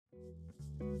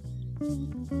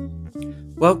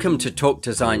Welcome to Talk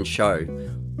Design Show,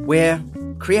 where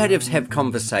creatives have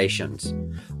conversations.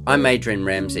 I'm Adrian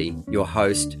Ramsey, your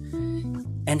host,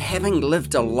 and having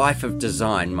lived a life of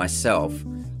design myself,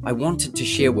 I wanted to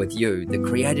share with you the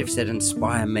creatives that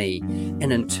inspire me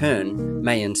and in turn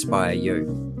may inspire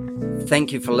you.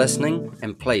 Thank you for listening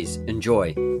and please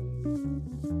enjoy.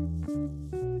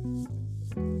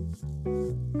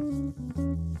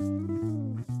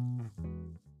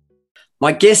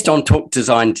 My guest on Talk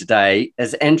Design today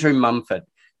is Andrew Mumford.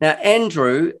 Now,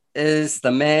 Andrew is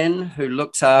the man who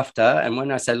looks after, and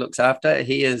when I say looks after,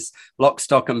 he is lock,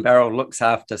 stock and barrel, looks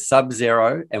after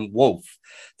Sub-Zero and Wolf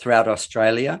throughout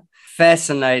Australia.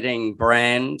 Fascinating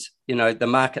brand, the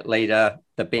market leader,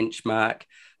 the benchmark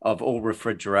of all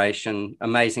refrigeration,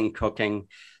 amazing cooking,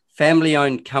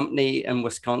 family-owned company in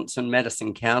Wisconsin,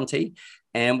 Madison County.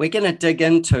 And we're going to dig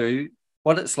into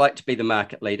what it's like to be the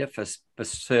market leader for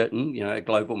certain, a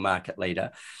global market leader.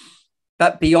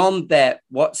 But beyond that,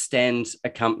 what stands a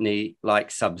company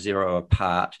like Sub-Zero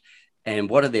apart, and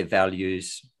what are their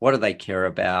values? What do they care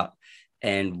about?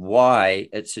 And why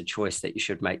it's a choice that you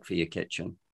should make for your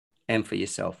kitchen and for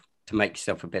yourself to make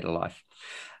yourself a better life.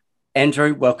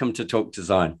 Andrew, welcome to Talk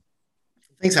Design.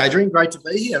 Thanks, Adrian. Great to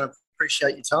be here, and I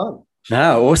appreciate your time.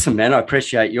 No, awesome, man. I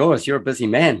appreciate yours. You're a busy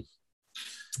man.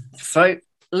 So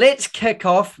let's kick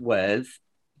off with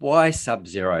why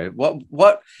Sub-Zero?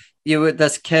 What you were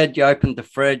this kid, you opened the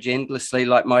fridge endlessly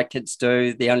like my kids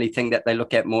do. The only thing that they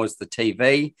look at more is the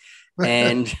TV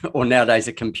and or nowadays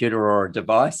a computer or a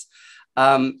device.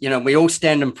 We all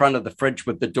stand in front of the fridge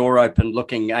with the door open,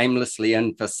 looking aimlessly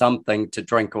in for something to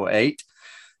drink or eat.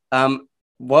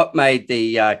 What made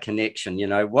the connection?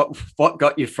 What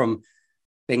got you from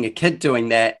being a kid doing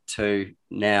that to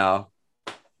now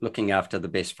looking after the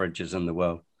best fridges in the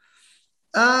world?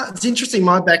 It's interesting.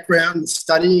 My background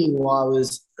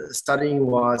studying-wise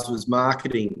was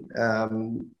marketing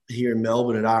here in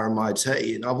Melbourne at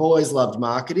RMIT, and I've always loved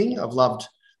marketing. I've loved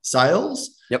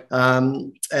sales. Yep.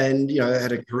 And I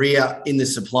had a career in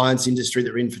this appliance industry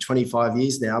that we're in for 25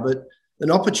 years now. But an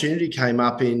opportunity came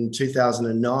up in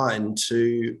 2009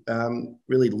 to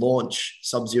really launch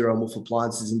Sub-Zero and Wolf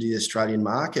Appliances into the Australian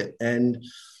market. And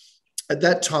at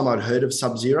that time, I'd heard of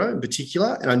Sub-Zero in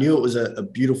particular, and I knew it was a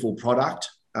beautiful product.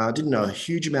 I didn't know a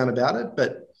huge amount about it,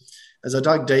 but as I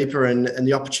dug deeper and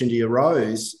the opportunity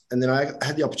arose, and then I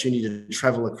had the opportunity to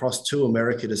travel across to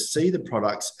America to see the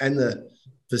products and the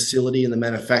facility and the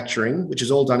manufacturing, which is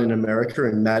all done in America,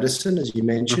 in Madison, as you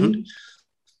mentioned.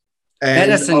 Mm-hmm. And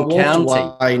Madison County.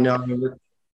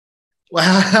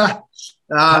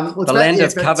 The land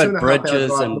of covered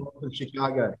bridges and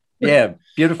Chicago. Yeah,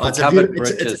 beautiful covered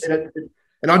bridges.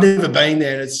 And I've never been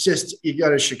there. And it's just, you go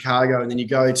to Chicago and then you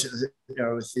go to,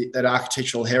 with that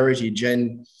architectural heritage.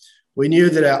 And I knew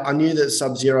that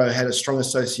Sub-Zero had a strong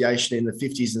association in the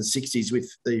 50s and 60s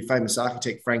with the famous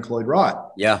architect Frank Lloyd Wright.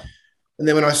 Yeah. And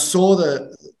then when I saw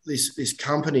this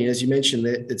company, as you mentioned,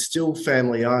 it's still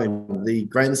family owned. The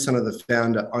grandson of the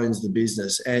founder owns the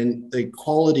business, and the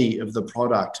quality of the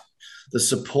product, the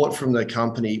support from the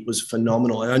company was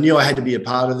phenomenal. And I knew I had to be a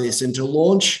part of this. And to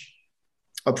launch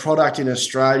a product in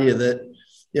Australia that,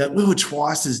 we were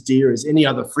twice as dear as any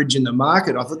other fridge in the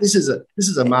market, I thought this is a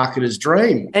marketer's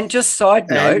dream. And just side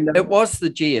note, it was the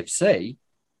GFC.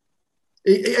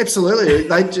 Absolutely.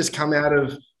 They'd just come out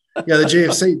of the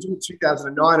GFC in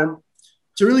 2009. And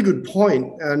it's a really good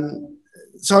point. And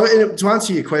so to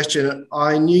answer your question,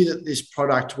 I knew that this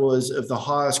product was of the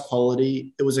highest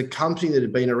quality. It was a company that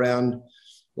had been around,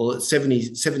 it's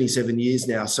 77 years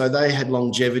now. So they had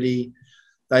longevity.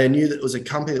 They knew that it was a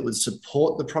company that would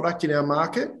support the product in our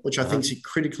market, which I think is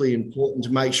critically important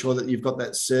to make sure that you've got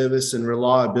that service and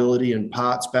reliability and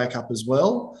parts backup as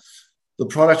well. The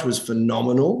product was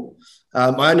phenomenal.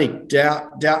 My only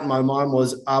doubt in my mind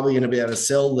was, are we going to be able to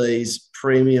sell these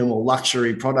premium or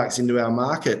luxury products into our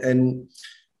market? And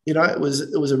it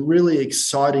was a really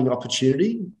exciting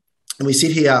opportunity. And we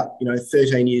sit here,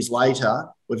 13 years later,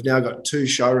 we've now got two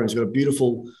showrooms. We've got a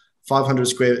beautiful 500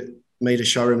 square metre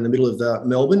showroom in the middle of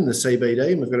Melbourne, the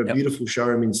CBD, and we've got a beautiful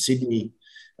showroom in Sydney,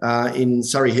 in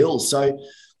Surrey Hills. So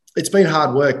it's been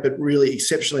hard work, but really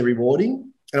exceptionally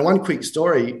rewarding. And one quick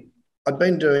story, I'd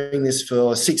been doing this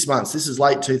for 6 months. This is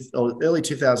early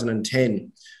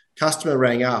 2010. Customer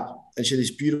rang up and she had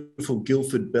this beautiful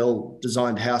Guildford Bell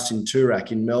designed house in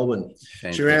Toorak in Melbourne.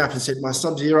 Fantastic. She rang up and said, my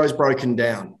Sub-Zero's broken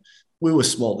down. We were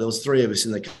small. There was 3 of us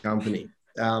in the company.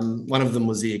 One of them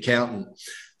was the accountant.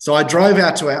 So I drove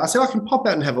out I said, I can pop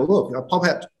out and have a look. I pop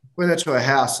out, went out to her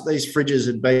house. These fridges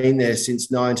had been there since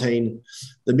the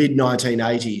mid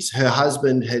 1980s. Her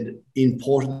husband had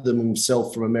imported them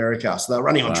himself from America. So they were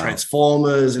running on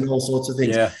transformers and all sorts of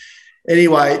things. Yeah.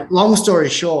 Anyway, long story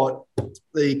short,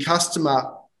 the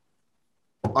customer,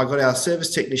 I got our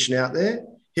service technician out there.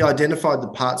 He identified the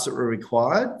parts that were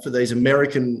required for these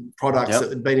American products that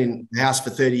had been in the house for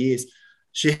 30 years.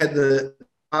 She had the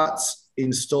parts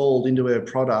installed into her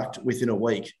product within a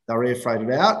week. They were air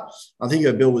freighted out. I think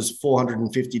her bill was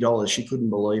 $450. She couldn't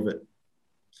believe it.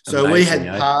 So we had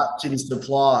parts in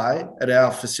supply at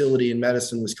our facility in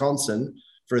Madison, Wisconsin,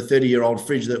 for a 30-year-old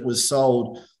fridge that was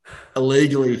sold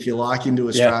illegally, if you like, into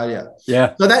Australia.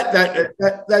 Yeah. So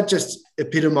that just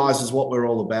epitomizes what we're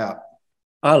all about.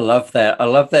 I love that. I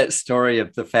love that story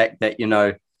of the fact that, you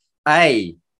know,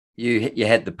 A, you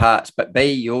had the parts, but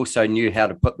B, you also knew how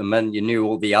to put them in. You knew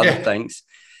all the other things.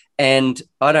 And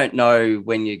I don't know,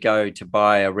 when you go to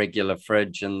buy a regular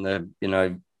fridge in the, you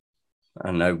know, I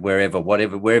don't know,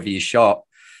 wherever you shop,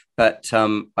 but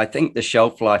I think the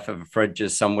shelf life of a fridge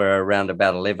is somewhere around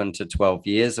about 11 to 12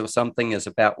 years or something, is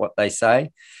about what they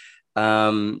say.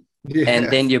 And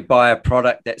then you buy a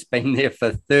product that's been there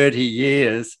for 30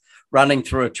 years running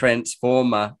through a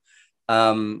transformer.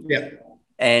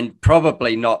 And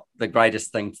probably not the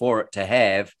greatest thing for it to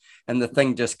have. And the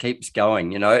thing just keeps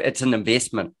going. You know, it's an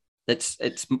investment.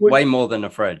 It's way more than a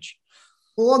fridge.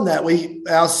 Well, on that,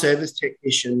 our service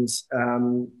technicians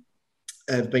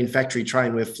have been factory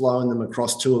trained. We've flown them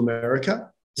across to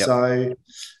America. So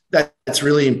that's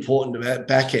really important about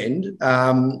back end.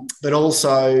 But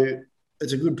also,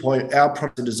 it's a good point. Our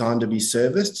products are designed to be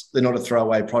serviced. They're not a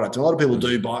throwaway product. A lot of people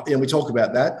do buy, and we talk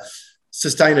about that.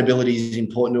 Sustainability is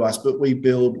important to us, but we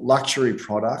build luxury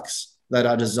products that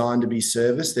are designed to be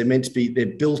serviced.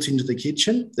 They're built into the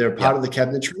kitchen. They're a part of the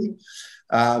cabinetry.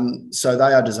 So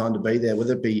they are designed to be there,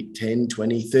 whether it be 10,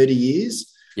 20, 30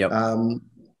 years.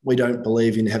 We don't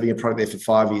believe in having a product there for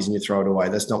 5 years and you throw it away.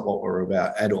 That's not what we're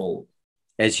about at all.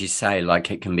 As you say, like,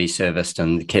 it can be serviced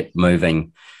and kept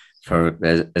moving for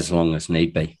as long as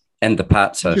need be. And the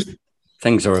parts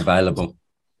things are available.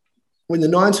 In the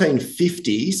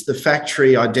 1950s, the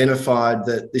factory identified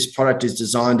that this product is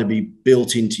designed to be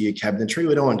built into your cabinetry.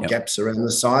 We don't want gaps around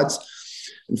the sides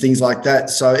and things like that.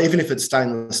 So even if it's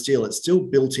stainless steel, it's still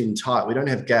built in tight. We don't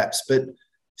have gaps. But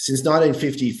since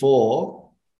 1954,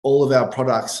 all of our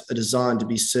products are designed to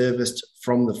be serviced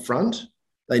from the front.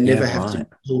 They never have to be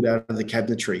pulled out of the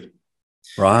cabinetry.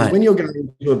 Right. When you're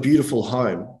going into a beautiful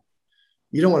home,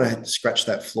 you don't want to scratch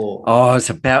that floor. Oh, I was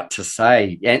about to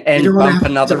say, and bump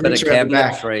another bit of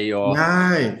cabinetry or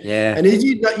no. Yeah. And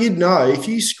you'd know if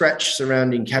you scratch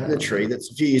surrounding cabinetry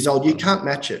that's a few years old, you can't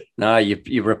match it. No,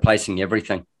 you're replacing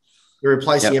everything. You're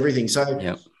replacing everything.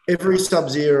 So every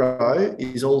Sub-Zero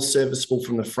is all serviceable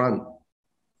from the front.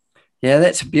 Yeah,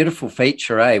 that's a beautiful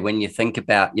feature, eh? When you think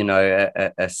about, you know,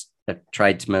 a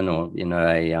tradesman or, you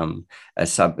know, a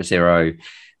Sub-Zero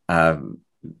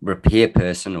repair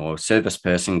person or service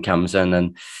person comes in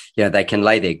and, you know, they can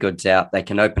lay their goods out, they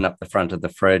can open up the front of the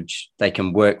fridge, they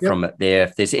can work from it there.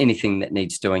 If there's anything that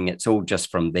needs doing, it's all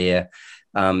just from there.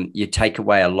 You take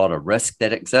away a lot of risk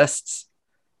that exists,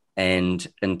 and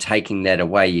in taking that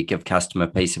away, you give customer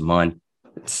peace of mind.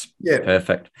 It's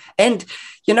perfect. And,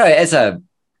 you know, as a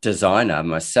designer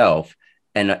myself,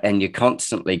 and you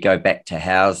constantly go back to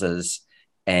houses,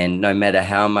 and no matter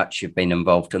how much you've been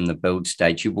involved in the build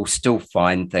stage, you will still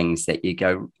find things that you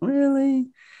go, really?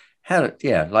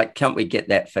 Like, can't we get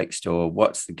that fixed, or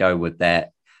what's the go with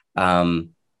that? My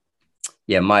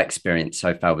experience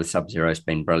so far with Sub-Zero has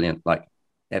been brilliant, like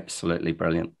absolutely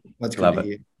brilliant. That's love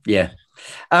it. Yeah.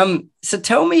 So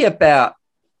tell me about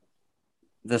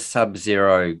the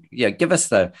Sub-Zero. Yeah, give us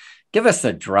the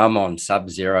drum on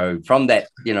Sub-Zero from that,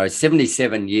 you know,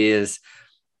 77 years.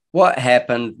 What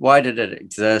happened? Why did it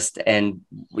exist? And,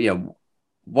 you know,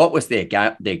 what was their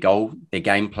goal, their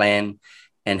game plan,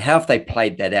 and how have they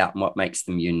played that out, and what makes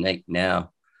them unique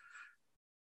now?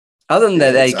 Other than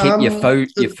that, they keep your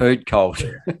food cold.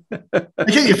 They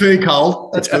keep your food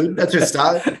cold. That's good. That's a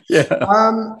start. It's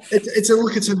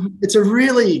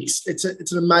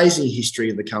an amazing history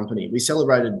of the company. We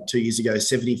celebrated 2 years ago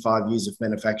 75 years of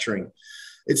manufacturing.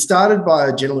 It started by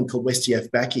a gentleman called Westy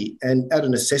F. Backey, and out of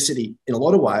necessity, in a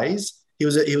lot of ways, he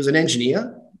was an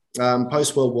engineer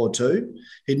post World War II.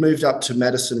 He'd moved up to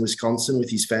Madison, Wisconsin,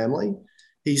 with his family.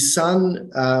 His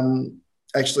son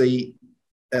actually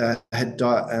was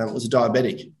a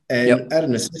diabetic, and out of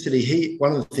necessity,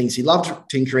 one of the things he loved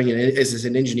tinkering, and as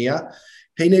an engineer,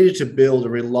 he needed to build a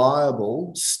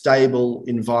reliable, stable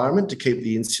environment to keep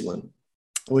the insulin. And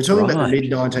we're talking about the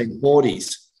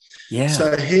mid-1940s. Yeah.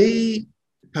 So he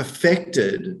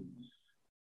perfected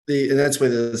and that's where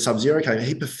the Sub-Zero came.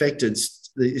 He perfected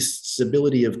the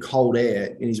stability of cold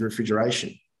air in his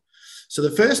refrigeration. So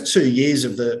the first 2 years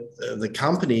of the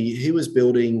company, he was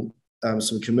building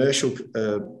some commercial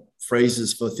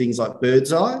freezers for things like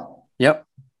Birdseye. Yep.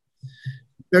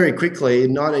 Very quickly,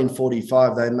 in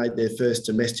 1945, they made their first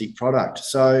domestic product.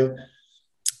 So,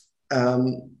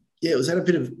 it was a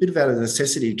bit of out of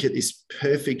necessity to get this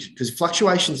perfect, because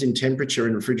fluctuations in temperature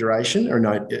in refrigeration you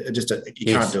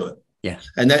can't do it. Yeah.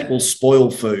 And that will spoil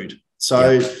food.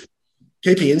 So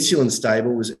keeping insulin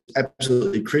stable was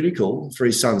absolutely critical for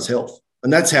his son's health.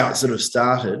 And that's how it sort of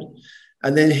started.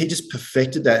 And then he just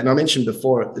perfected that. And I mentioned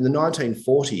before, in the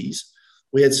 1940s,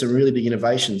 we had some really big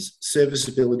innovations,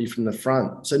 serviceability from the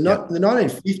front. So in the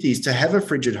 1950s, to have a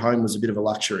fridge at home was a bit of a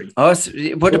luxury. Oh,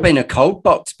 it would have been a cold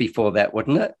box before that,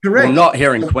 wouldn't it? Correct. Well, not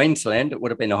here in Queensland. It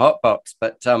would have been a hot box,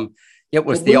 but it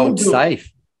was the old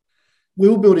safe. We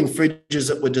were building fridges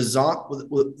that were designed,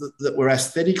 that were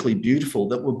aesthetically beautiful,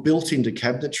 that were built into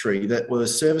cabinetry, that were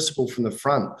serviceable from the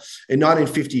front. In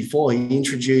 1954, he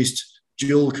introduced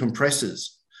dual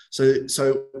compressors.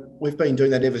 So we've been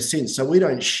doing that ever since. So we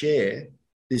don't share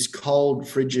this cold,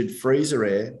 frigid freezer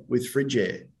air with fridge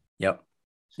air. Yep.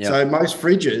 So most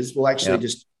fridges will actually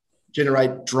just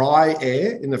generate dry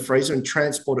air in the freezer and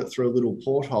transport it through a little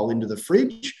porthole into the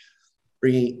fridge,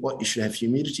 bringing what you should have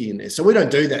humidity in there. So we don't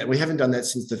do that. We haven't done that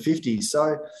since the 50s.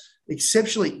 So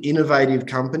exceptionally innovative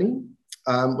company.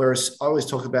 Whereas I always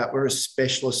talk about, we're a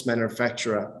specialist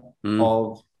manufacturer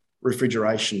of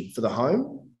refrigeration for the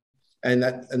home. And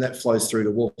that flows through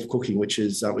to Wolf Cooking, which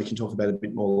is, we can talk about a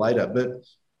bit more later. But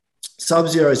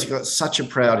Sub-Zero's got such a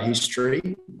proud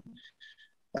history.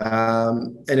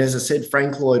 And as I said,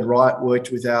 Frank Lloyd Wright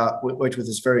worked with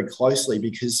us very closely,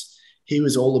 because he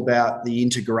was all about the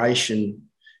integration,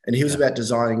 and he was about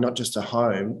designing not just a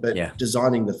home, but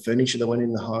designing the furniture that went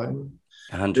in the home.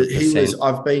 100%.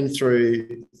 I've been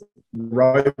through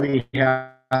Roby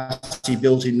House he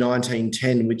built in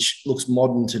 1910, which looks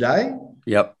modern today.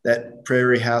 Yep. That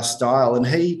prairie house style. And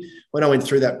when I went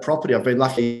through that property, I've been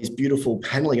lucky, his beautiful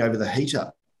paneling over the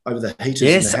heaters.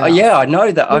 Yes. I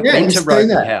know that. I've been to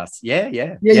Roby House. Yeah.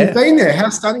 You've been there. How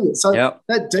stunning it. So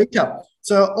that decal.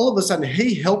 So all of a sudden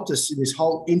he helped us in this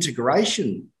whole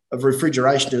integration of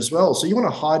refrigeration as well. So you want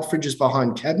to hide fridges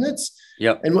behind cabinets.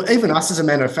 Yep. And even us as a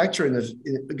manufacturer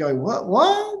going,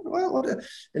 what?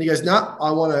 And he goes, no,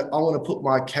 I want to put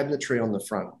my cabinetry on the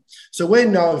front. So we're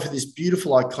known for this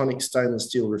beautiful, iconic stainless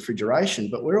steel refrigeration,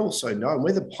 but we're also known,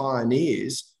 we're the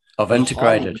pioneers of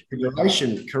integrated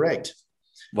refrigeration. Correct.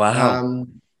 Wow.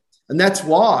 And that's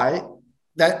why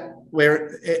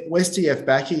where Westy F.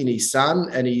 Backey and his son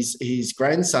and his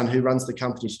grandson, who runs the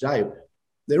company today,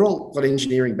 they're all got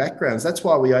engineering backgrounds. That's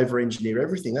why we over-engineer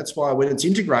everything. That's why when it's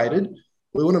integrated,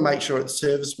 we want to make sure it's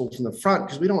serviceable from the front,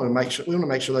 because we want to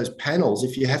make sure those panels,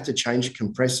 if you have to change a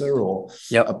compressor or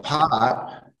a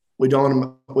part, we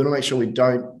want to make sure we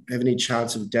don't have any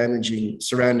chance of damaging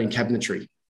surrounding cabinetry.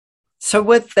 So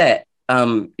with that,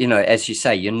 as you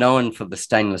say, you're known for the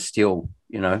stainless steel,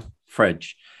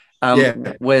 fridge.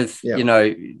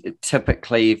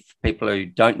 Typically, for people who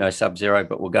don't know Sub-Zero,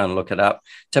 but we'll go and look it up,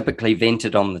 typically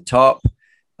vented on the top.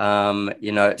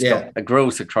 It's got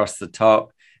grills across the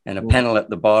top and a panel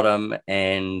at the bottom.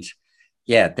 And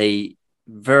the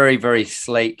very, very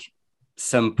sleek,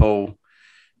 simple,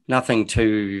 nothing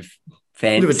too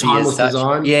fancy. Bit of a timeless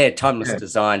design. Yeah, timeless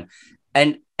design.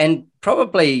 And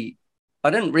probably I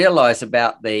didn't realize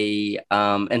about the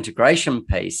integration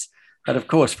piece. But of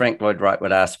course, Frank Lloyd Wright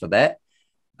would ask for that.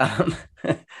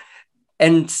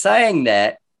 And saying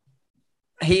that,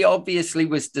 he obviously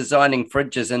was designing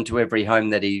fridges into every home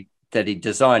that he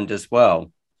designed as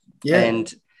well. Yeah.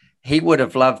 And he would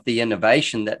have loved the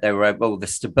innovation that they were able, the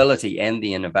stability and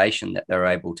the innovation that they were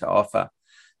able to offer.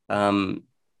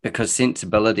 Because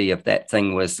sensibility of that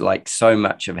thing was like so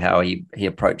much of how he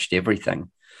approached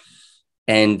everything.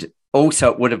 And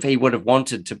also he would have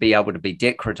wanted to be able to be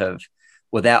decorative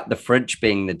without the fridge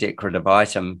being the decorative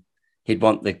item. He'd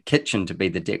want the kitchen to be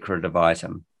the decorative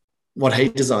item. What he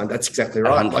designed, that's exactly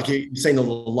right. 100. Like you've seen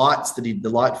all the lights the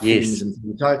light fittings and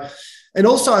things. So, and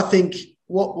also I think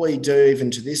what we do even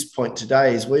to this point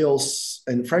today is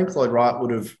and Frank Lloyd Wright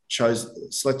would have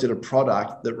selected a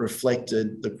product that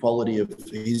reflected the quality of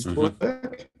his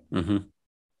work. Mm-hmm.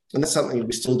 And that's something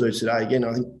we still do today. Again,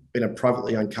 I think being a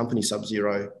privately owned company,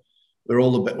 Sub-Zero,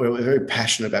 we're very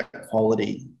passionate about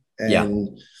quality.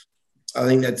 And I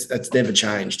think that's never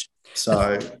changed.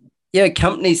 So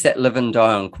companies that live and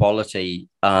die on quality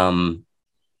are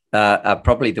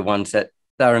probably the ones that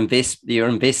they're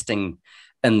investing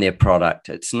in their product.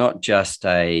 It's not just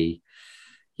a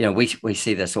we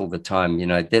see this all the time.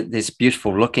 There's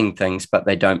beautiful looking things, but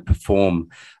they don't perform,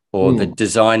 or the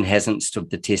design hasn't stood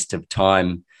the test of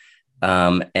time.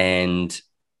 And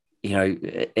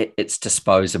it's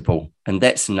disposable. And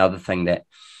that's another thing that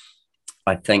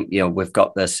I think, we've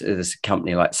got this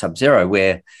company like Sub-Zero,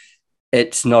 where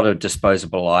it's not a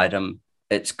disposable item.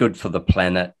 It's good for the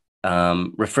planet.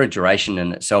 Refrigeration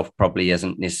in itself probably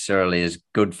isn't necessarily as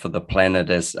good for the planet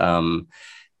as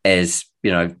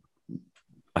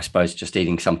I suppose just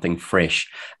eating something fresh.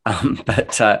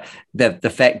 But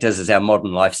the fact is our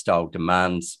modern lifestyle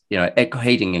demands,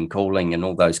 heating and cooling and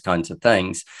all those kinds of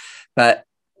things. But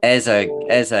as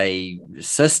a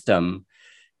system,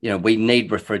 we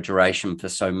need refrigeration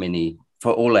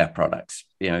for all our products,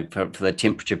 for the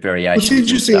temperature variation.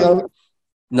 It's interesting.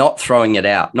 Not throwing it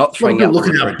out, not throwing out the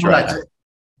refrigerator.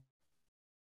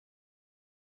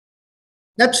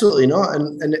 Absolutely not.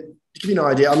 And to give you an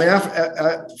idea, I mean,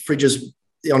 our fridges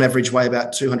on average weigh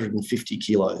about 250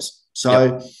 kilos.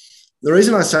 So the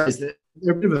reason I say is that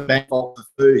they're a bit of a bang for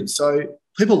food. So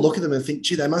people look at them and think,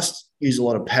 gee, they must use a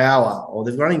lot of power, or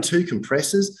they're running 2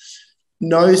 compressors.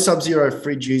 No Sub-Zero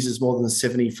fridge uses more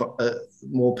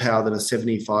more power than a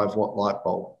 75-watt light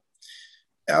bulb.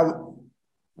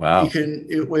 Wow.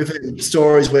 We've had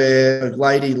stories where a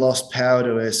lady lost power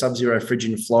to a Sub-Zero fridge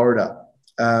in Florida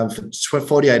for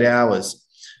 48 hours.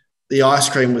 The ice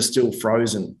cream was still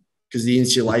frozen because the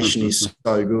insulation is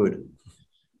so good.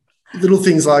 Little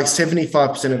things like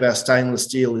 75% of our stainless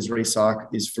steel is from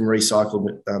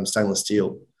recycled stainless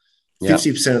steel.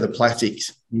 50% of the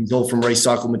plastics is all from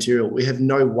recycled material. We have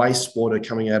no wastewater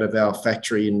coming out of our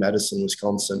factory in Madison,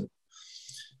 Wisconsin.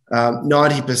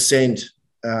 90%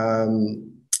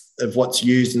 of what's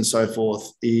used and so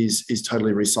forth is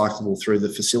totally recyclable through the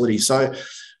facility. So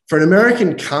for an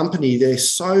American company, they're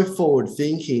so forward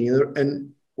thinking.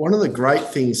 And one of the great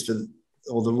things the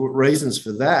reasons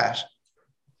for that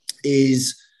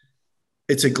is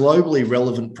it's a globally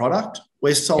relevant product.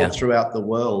 We're sold throughout the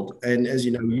world. And as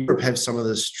you know, Europe have some of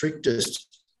the strictest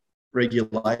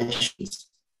regulations,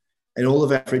 and all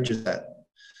of our fridges that.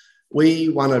 We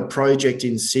won a project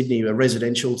in Sydney, a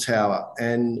residential tower,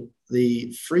 and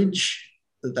the fridge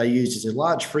that they used is a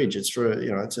large fridge. It's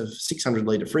it's a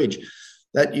 600-litre fridge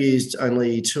that used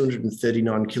only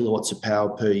 239 kilowatts of power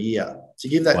per year. To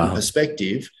give that in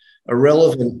perspective, a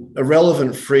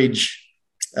relevant fridge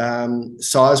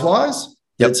size-wise,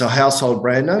 it's a household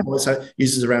brand name, also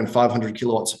uses around 500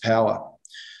 kilowatts of power.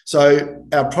 So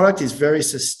our product is very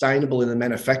sustainable in the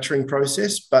manufacturing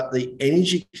process, but the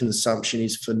energy consumption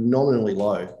is phenomenally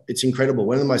low. It's incredible.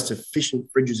 One of the most efficient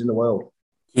fridges in the world.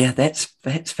 Yeah, that's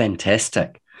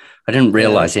fantastic. I didn't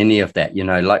realize any of that.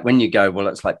 Like when you go, well,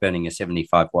 it's like burning a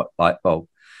 75-watt light bulb.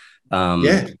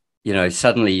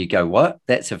 Suddenly you go, what?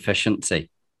 That's efficiency.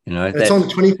 It's on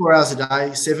 24 hours a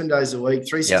day, 7 days a week,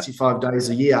 365 days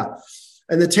a year.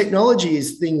 And the technology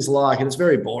is things like, and it's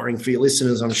very boring for your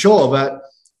listeners, I'm sure, but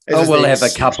we'll have a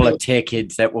couple of tech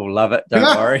heads that will love it.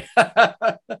 Don't worry.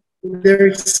 They're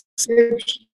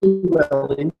exceptionally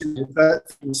well into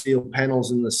steel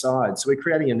panels in the side. So we're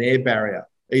creating an air barrier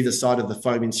either side of the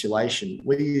foam insulation.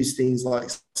 We use things like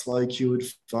slow cured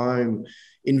foam,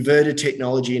 inverter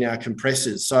technology in our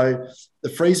compressors. So the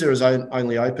freezer is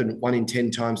only open 1 in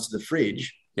 10 times to the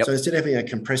fridge. So instead of having a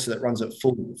compressor that runs at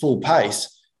full pace,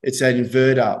 it's an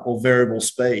inverter or variable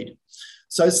speed.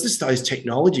 So it's just those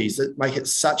technologies that make it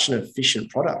such an efficient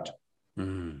product.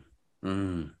 And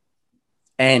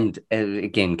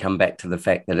again, come back to the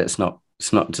fact that it's not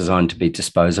designed to be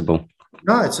disposable.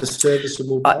 No, it's a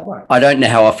serviceable product. I don't know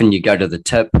how often you go to the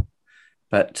tip,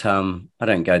 but I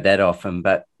don't go that often.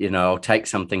 But I'll take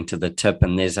something to the tip,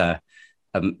 and there's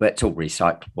it's all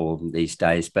recyclable these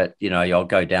days. But I'll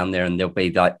go down there, and there'll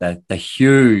be like the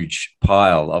huge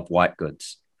pile of white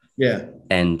goods. Yeah.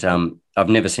 And I've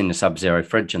never seen a Sub-Zero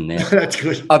fridge in there. That's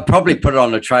good. I'd probably put it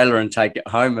on a trailer and take it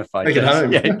home if I take it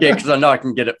home. Yeah, because I know I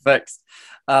can get it fixed.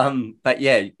 But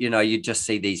you just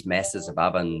see these masses of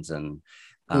ovens and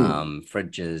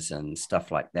fridges and stuff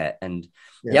like that. And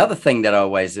the other thing that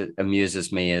always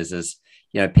amuses me is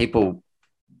people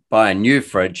buy a new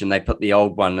fridge and they put the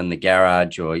old one in the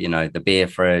garage or, the bare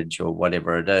fridge or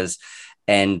whatever it is.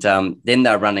 And then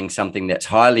they're running something that's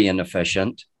highly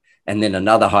inefficient, and then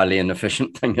another highly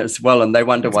inefficient thing as well. And they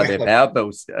wonder why their power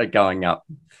bills are going up.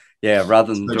 Yeah,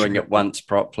 rather than doing it once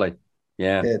properly.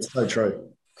 Yeah. Yeah, it's so true.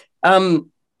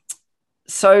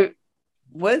 So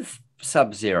with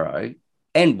Sub-Zero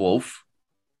and Wolf,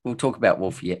 we'll talk about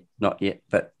Wolf not yet,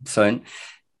 but soon.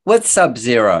 With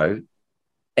Sub-Zero,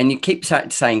 and you keep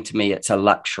saying to me it's a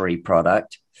luxury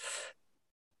product,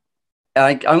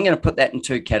 I'm going to put that in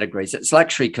two categories. It's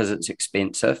luxury because it's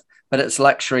expensive, but it's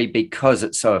luxury because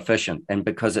it's so efficient and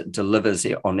because it delivers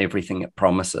on everything it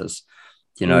promises.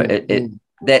 You know,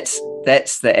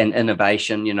 that's an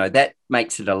innovation. You know, that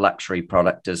makes it a luxury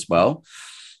product as well.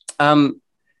 And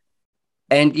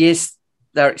yes,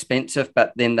 they're expensive,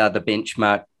 but then they're the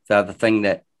benchmark. They're the thing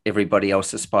that everybody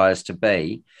else aspires to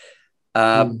be.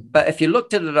 But if you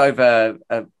looked at it over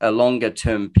a longer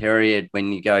term period,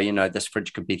 when you go, you know, this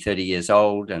fridge could be 30 years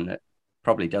old and it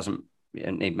probably doesn't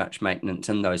need much maintenance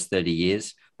in those 30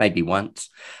 years, maybe once,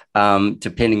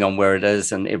 depending on where it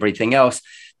is and everything else.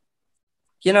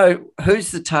 You know,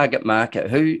 who's the target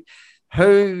market?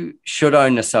 Who should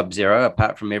own a Sub-Zero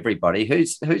apart from everybody?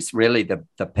 Who's really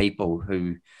the people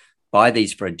who buy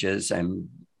these fridges and,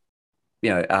 you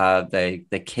know, are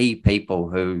the key people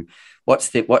who, what's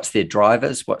their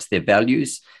drivers, what's their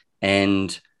values,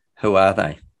 and who are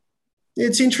they? Yeah,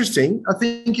 it's interesting. I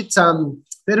think it's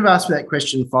better asked me that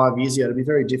question 5 years ago. It'd be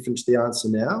very different to the answer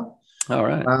now. All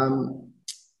right.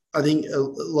 I think a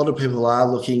lot of people are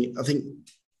looking. I think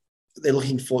they're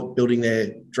looking for building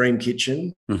their dream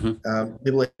kitchen.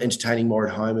 People are entertaining more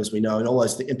at home, as we know, and all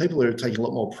those things. And people are taking a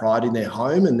lot more pride in their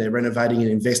home, and they're renovating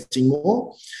and investing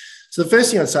more. So the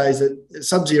first thing I'd say is that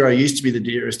Sub-Zero used to be the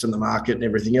dearest on the market and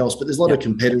everything else, but there's a lot of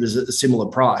competitors at a similar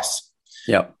price.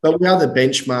 Yeah. But we are the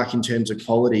benchmark in terms of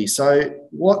quality. So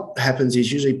what happens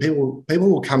is usually people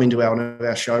will come into one of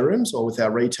our showrooms or with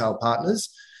our retail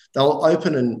partners. They'll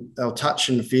open and they'll touch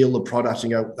and feel the product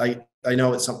and go, they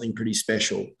know it's something pretty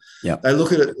special. Yeah. They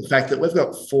look at it, the fact that we've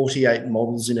got 48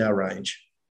 models in our range.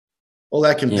 All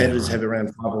our competitors have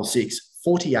around 5 or 6.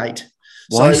 48.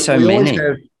 Why so many?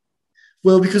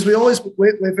 Well, because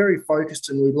we're very focused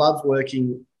and we love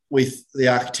working with the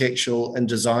architectural and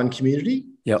design community.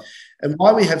 Yep. And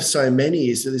why we have so many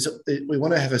is that we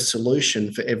want to have a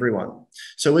solution for everyone.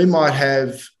 So we might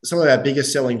have some of our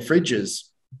biggest selling fridges,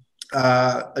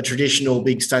 a traditional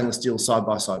big stainless steel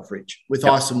side-by-side fridge with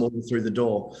ice and water through the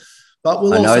door. But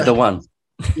I know the one.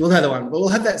 You'll know the one. But we'll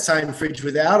have that same fridge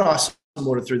without ice and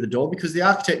water through the door because the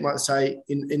architect might say,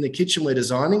 in the kitchen we're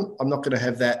designing, I'm not going to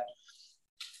have that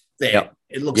there. Yep.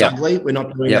 It looks ugly. We're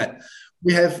not doing that.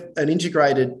 We have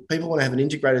people want to have an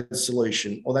integrated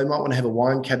solution, or they might want to have a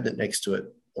wine cabinet next to it,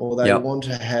 or they want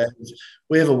to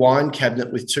we have a wine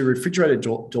cabinet with 2 refrigerated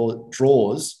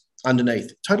drawers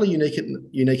underneath, totally unique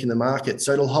in the market.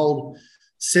 So it'll hold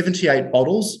 78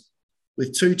 bottles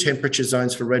with 2 temperature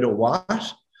zones for red or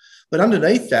white. But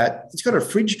underneath that, it's got a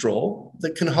fridge drawer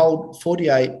that can hold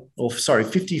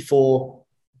 54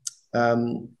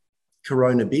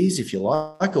 Corona beers, if you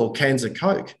like, or cans of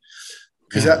Coke,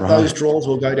 because those drawers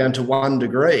will go down to 1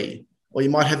 degree. Or you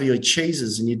might have your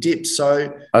cheeses and your dips.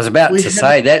 So I was about to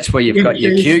say that's where you've got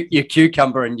your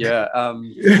cucumber and your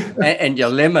and your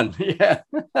lemon. Yeah.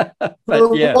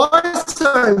 Why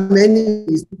so many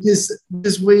is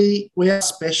because we are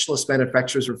specialist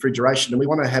manufacturers of refrigeration and we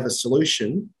want to have a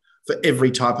solution for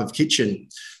every type of kitchen.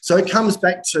 So it comes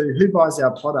back to who buys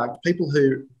our product, people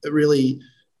who really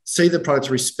see the product,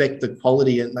 respect the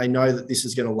quality, and they know that this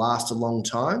is going to last a long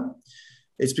time.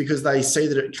 It's because they see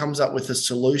that it comes up with a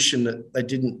solution that they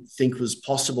didn't think was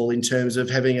possible in terms of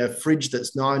having a fridge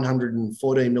that's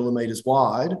 914 millimetres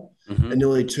wide and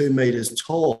nearly 2 metres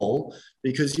tall.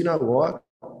 Because you know what?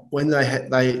 When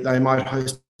they might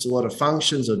host a lot of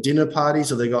functions or dinner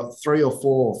parties, or they've got 3 or 4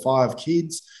 or 5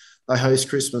 kids, they host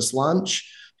Christmas lunch,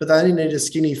 but they only need a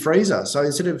skinny freezer. So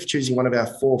instead of choosing one of our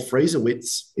 4 freezer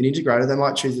widths in integrated, they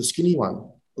might choose a skinny one,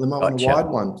 or they might want a wide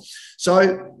one.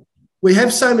 So we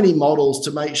have so many models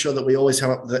to make sure that we always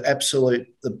come up with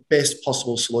the best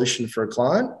possible solution for a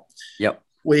client. Yep.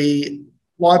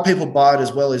 Why people buy it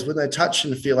as well is when they touch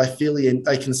and feel,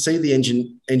 they can see the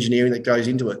engineering that goes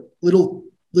into it.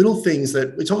 Little things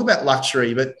that we talk about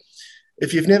luxury, but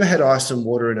if you've never had ice and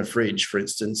water in a fridge, for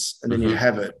instance, and then you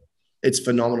have it, it's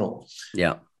phenomenal.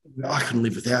 Yeah. I couldn't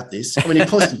live without this. I mean, of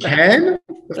course you can.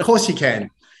 Of course you can.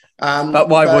 But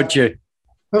why would you?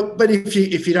 But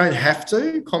if you don't have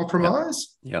to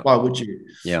compromise, why would you?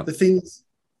 Yeah.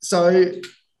 So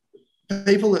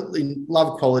people that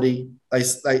love quality, they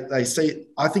see.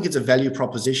 I think it's a value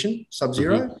proposition,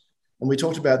 Sub-Zero, and we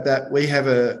talked about that. We have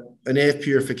an air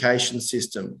purification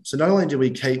system. So not only do we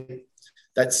keep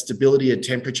that stability of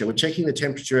temperature, we're checking the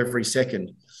temperature every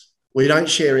second. We don't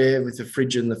share air with the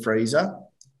fridge and the freezer,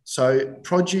 so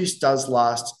produce does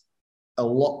last a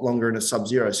lot longer in a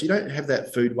Sub-Zero. So you don't have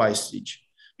that food wastage.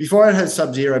 Before I had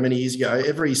Sub-Zero many years ago,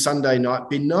 every Sunday night,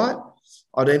 bin night,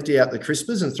 I'd empty out the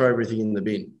crispers and throw everything in the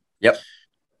bin. Yep.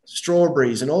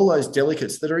 Strawberries and all those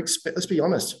delicates that are, let's be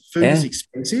honest, food is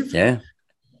expensive. Yeah.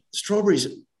 Strawberries,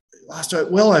 last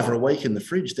well over a week in the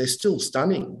fridge. They're still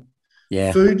stunning.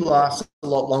 Yeah. Food lasts a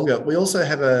lot longer. We also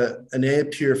have an air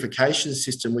purification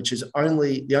system, which is the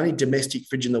only domestic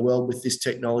fridge in the world with this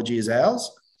technology is ours.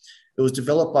 It was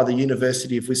developed by the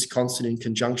University of Wisconsin in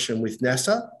conjunction with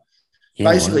NASA.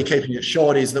 Yeah, Basically, wow. keeping it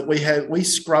short is that we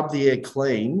scrub the air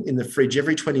clean in the fridge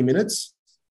every 20 minutes,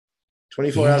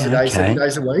 24 hours a day, 7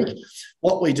 days a week.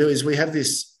 What we do is we have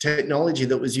this technology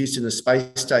that was used in the space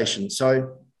station.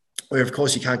 So where, of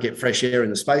course, you can't get fresh air in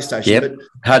the space station. Yep. But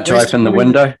hard to open the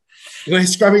window. we're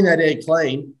scrubbing that air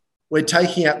clean. We're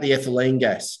taking out the ethylene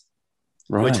gas.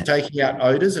 Right. We're taking out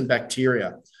odors and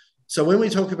bacteria. So when we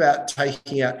talk about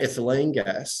taking out ethylene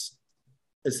gas,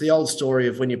 it's the old story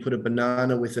of when you put a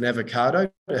banana with an avocado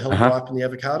to help ripen the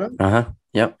avocado.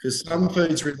 Yep. Because some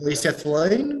foods release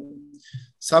ethylene.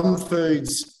 Some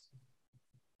foods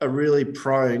are really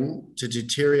prone to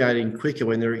deteriorating quicker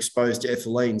when they're exposed to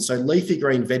ethylene. So leafy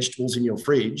green vegetables in your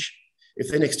fridge, if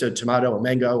they're next to a tomato or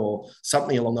mango or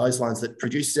something along those lines that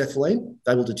produces ethylene,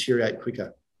 they will deteriorate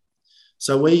quicker.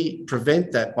 So we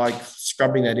prevent that by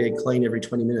scrubbing that air clean every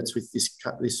 20 minutes with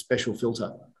this special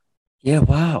filter. Yeah,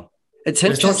 wow. It's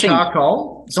interesting. It's not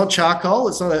charcoal. It's not charcoal.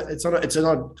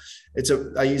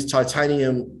 They use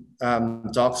titanium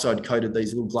dioxide coated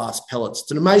these little glass pellets.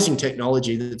 It's an amazing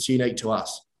technology that's unique to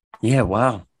us. Yeah,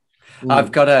 wow.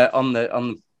 I've got on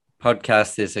the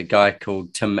podcast, there's a guy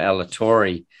called Tim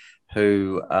Alatorre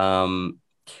who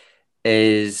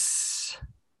is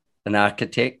an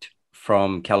architect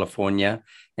from California,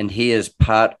 and he is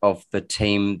part of the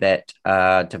team that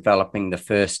are developing the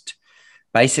first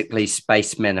basically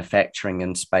space manufacturing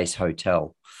and space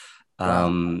hotel. Wow.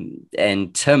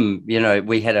 And Tim,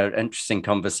 we had an interesting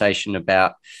conversation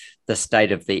about the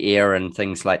state of the air and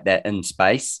things like that in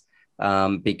space,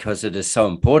 because it is so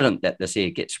important that this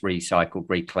air gets recycled,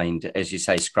 recleaned, as you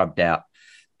say, scrubbed out,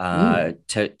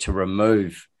 to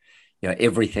remove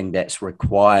everything that's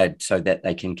required so that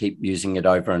they can keep using it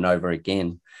over and over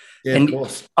again. Yeah, and of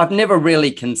course. I've never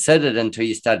really considered until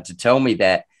you started to tell me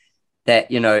that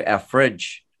our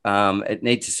fridge, it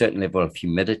needs a certain level of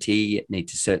humidity, it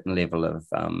needs a certain level of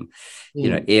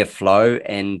airflow,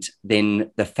 and then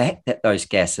the fact that those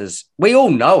gases, we all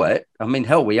know it. I mean,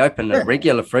 hell, we open a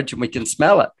regular fridge and we can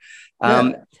smell it.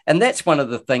 And that's one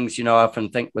of the things, I often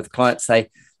think with clients,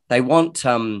 they want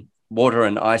water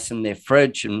and ice in their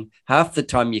fridge, and half the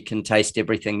time you can taste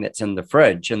everything that's in the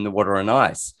fridge in the water and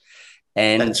ice.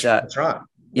 And that's right.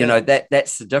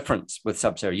 That's the difference with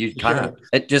Sub-Zero. You can't.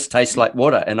 It just tastes like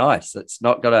water and ice. It's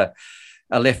not got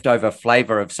a leftover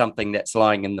flavor of something that's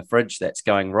lying in the fridge that's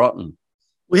going rotten.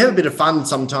 We have a bit of fun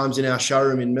sometimes in our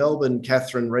showroom in Melbourne.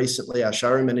 Catherine recently, our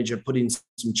showroom manager, put in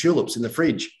some tulips in the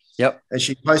fridge. Yep. And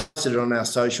she posted it on our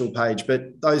social page.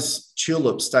 But those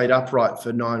tulips stayed upright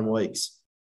for 9 weeks.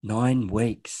 9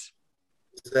 weeks.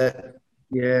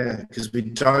 Because we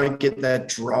don't get that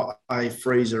dry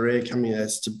freezer air coming,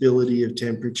 that stability of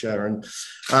temperature. And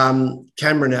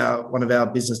Cameron, one of our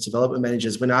business development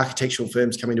managers, when architectural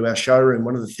firms come into our showroom,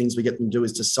 one of the things we get them to do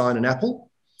is to sign an apple.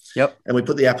 Yep. And we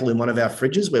put the apple in one of our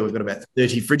fridges, where we've got about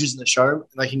 30 fridges in the showroom,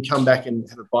 and they can come back and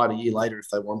have a bite a year later if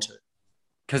they want to.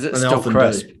 Because it's still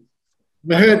crisp.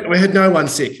 We heard no one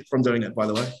sick from doing that, by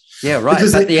the way. Yeah, right.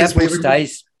 But the apple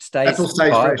stays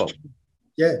viable. Fresh.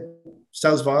 Yeah,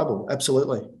 stays viable.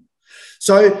 Absolutely.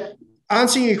 So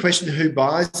answering your question, who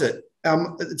buys it?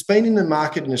 It's been in the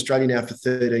market in Australia now for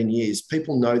 13 years.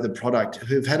 People know the product.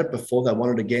 Who've had it before, they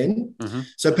want it again. Mm-hmm.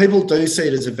 So people do see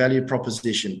it as a value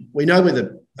proposition. We know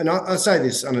and I say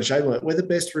this unashamedly, we're the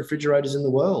best refrigerators in the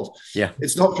world. Yeah.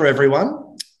 It's not for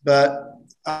everyone, but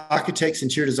architects,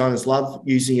 interior designers love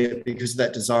using it because of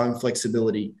that design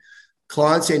flexibility.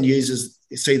 Clients and users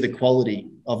see the quality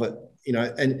of it,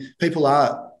 and people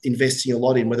are investing a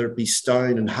lot in, whether it be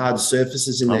stone and hard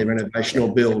surfaces in their renovation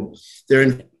or build. They're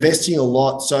investing a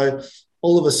lot. So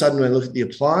all of a sudden, when they look at the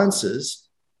appliances,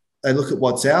 they look at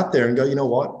what's out there and go, you know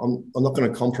what, I'm not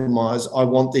going to compromise. I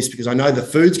want this because I know the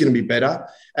food's going to be better.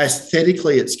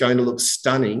 Aesthetically, it's going to look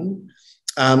stunning.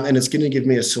 And it's going to give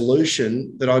me a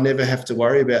solution that I never have to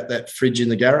worry about that fridge in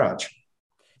the garage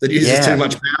that uses too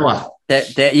much power.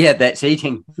 That's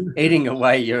eating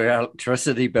away your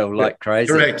electricity bill like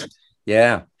crazy. Correct.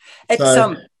 Yeah. It's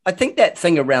I think that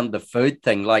thing around the food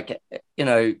thing, like,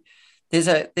 there's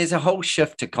a whole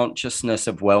shift to consciousness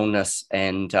of wellness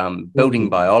and building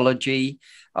biology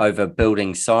over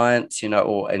building science,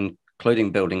 or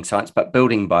including building science, but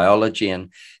building biology,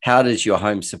 and how does your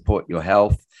home support your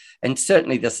health? And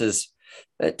certainly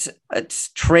it's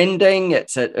trending.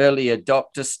 It's at early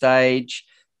adopter stage,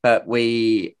 but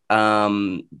the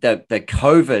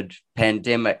COVID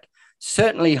pandemic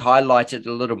certainly highlighted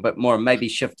a little bit more and maybe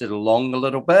shifted along a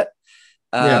little bit.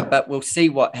 But we'll see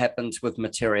what happens with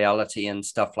materiality and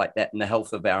stuff like that and the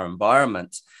health of our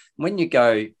environments. When you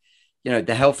go,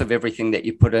 the health of everything that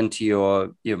you put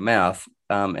into your mouth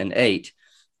and eat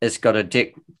has got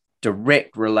a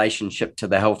direct relationship to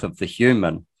the health of the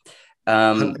human.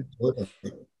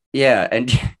 Yeah.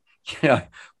 And,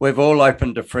 we've all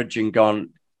opened a fridge and gone,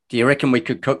 do you reckon we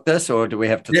could cook this or do we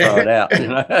have to throw it out?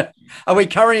 Are we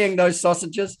currying those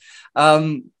sausages?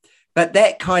 But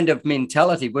that kind of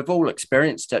mentality, we've all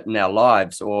experienced it in our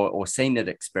lives or seen it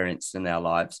experienced in our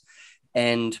lives.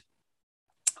 And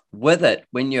with it,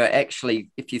 when you're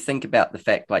actually, if you think about the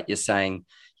fact, like you're saying,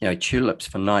 tulips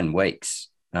for 9 weeks,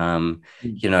 an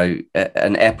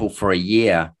apple for a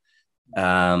year,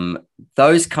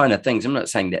 those kind of things. I'm not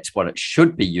saying that's what it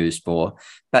should be used for,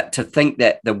 but to think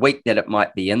that the week that it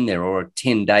might be in there or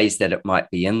 10 days that it might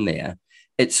be in there,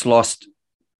 it's lost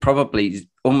probably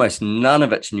almost none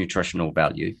of its nutritional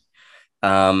value.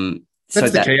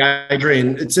 That's the key,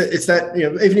 Adrian. It's that,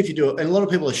 even if you do it, and a lot of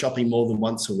people are shopping more than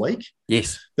once a week.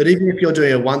 Yes. But even if you're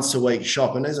doing a once a week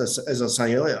shop, and as I was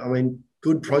saying earlier, I mean,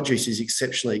 good produce is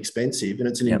exceptionally expensive and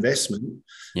it's an investment.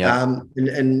 Yeah.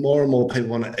 And more people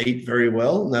want to eat very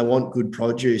well and they want good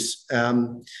produce.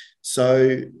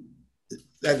 So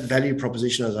that value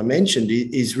proposition, as I mentioned,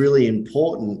 is really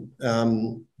important,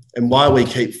 and why we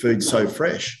keep food so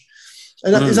fresh.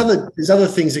 And there's other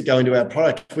things that go into our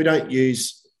product. We don't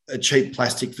use a cheap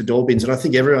plastic for door bins, and I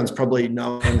think everyone's probably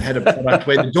had a product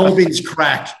where the door bins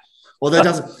crack or that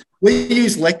doesn't. We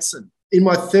use Lexan. In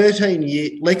my 13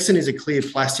 years, Lexan is a clear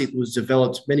plastic that was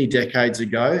developed many decades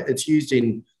ago. It's used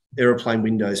in aeroplane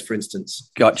windows, for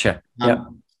instance. Gotcha.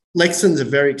 Lexan's a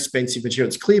very expensive material.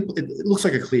 It's clear. It looks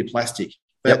like a clear plastic,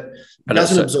 but it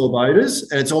doesn't absorb odors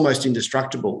and it's almost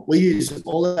indestructible. We use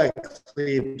all our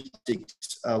clear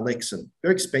plastics, Lexan.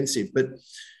 Very expensive, but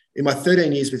in my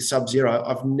 13 years with Sub-Zero,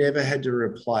 I've never had to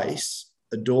replace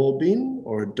a door bin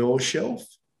or a door shelf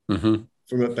from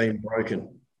it being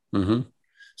broken. Mm-hmm.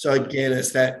 So again,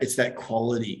 it's that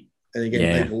quality. And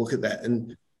again, people look at that.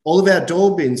 And all of our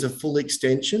door bins are full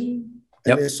extension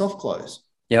and they're soft close.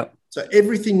 Yep. So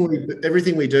everything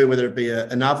we do, whether it be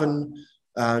an oven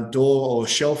door or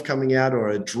shelf coming out or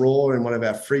a drawer in one of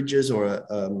our fridges or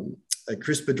a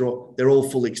crisper drawer, they're all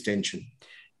full extension.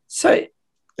 So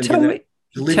tell me,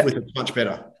 to live with it's much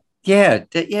better. Yeah,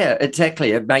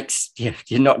 exactly. It makes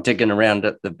you're not digging around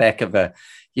at the back of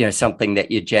something that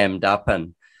you jammed up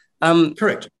in.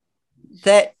 Correct.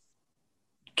 That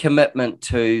commitment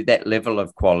to that level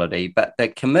of quality, but the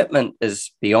commitment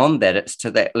is beyond that. It's to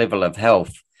that level of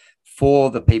health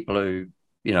for the people who,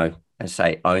 I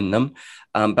say own them,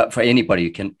 but for anybody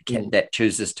who can that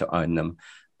chooses to own them.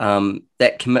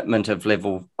 That commitment of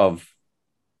level of,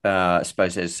 I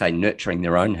suppose, as say, nurturing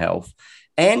their own health.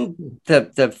 And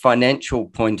the financial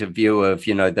point of view of,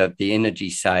 the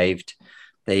energy saved,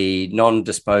 the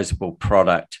non-disposable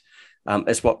product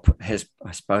is what has,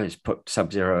 I suppose, put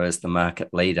Sub-Zero as the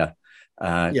market leader,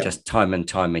 just time and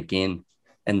time again,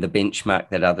 and the benchmark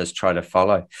that others try to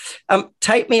follow.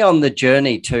 Take me on the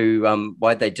journey to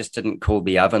why they just didn't call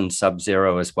the oven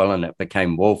Sub-Zero as well and it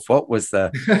became Wolf. What was the...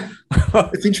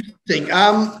 It's interesting.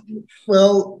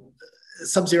 Well...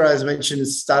 Sub-Zero, as I mentioned,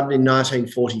 started in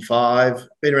 1945,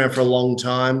 been around for a long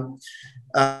time.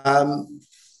 My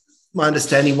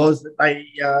understanding was that they,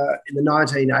 in the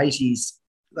 1980s,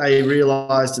 they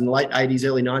realised in the late 80s,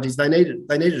 early 90s, they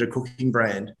needed a cooking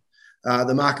brand.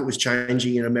 The market was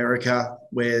changing in America,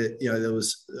 where there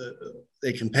was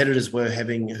their competitors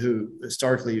who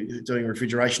historically doing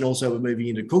refrigeration also were moving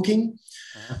into cooking.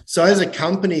 Uh-huh. So as a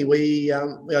company, we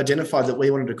identified that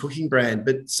we wanted a cooking brand,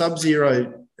 but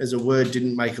Sub-Zero as a word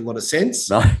didn't make a lot of sense.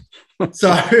 No.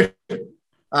 So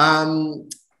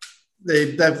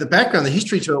the background, the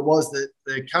history to it was that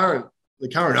the current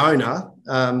owner,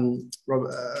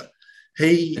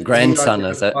 the grandson,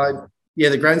 is it? Yeah,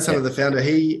 the grandson of the founder.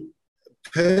 He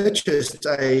purchased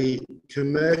a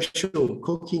commercial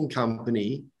cooking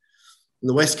company on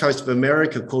the west coast of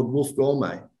America called Wolf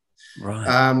Gourmet. Right.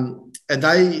 And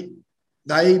they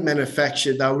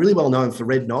manufactured. They were really well known for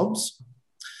red knobs.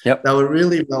 Yep. They were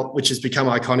really well, which has become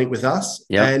iconic with us.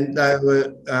 Yep. And they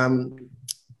were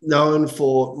known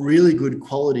for really good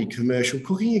quality commercial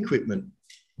cooking equipment.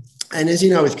 And as you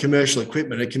know, with commercial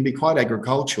equipment, it can be quite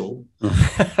agricultural.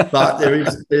 But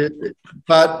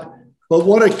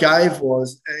what it gave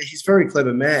was, he's a very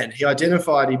clever man. He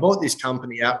bought this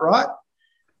company outright.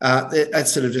 That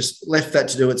sort of just left that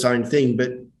to do its own thing,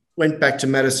 but went back to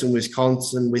Madison,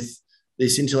 Wisconsin with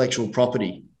this intellectual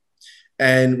property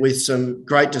and with some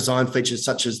great design features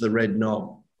such as the red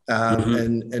knob.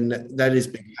 and that is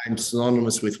became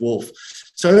synonymous with Wolf.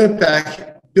 So we went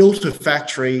back, built a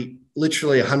factory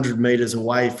literally 100 metres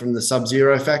away from the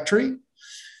Sub-Zero factory,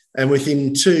 and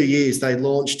within 2 years they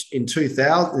launched in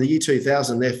the year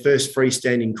 2000 their first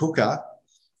freestanding cooker,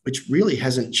 which really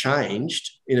hasn't changed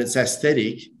in its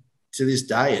aesthetic to this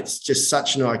day. It's just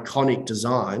such an iconic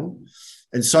design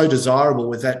and so desirable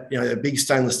with that, a big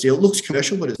stainless steel. It looks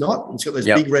commercial, but it's not. It's got those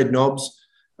big red knobs.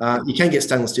 You can get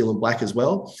stainless steel in black as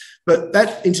well. But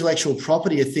that intellectual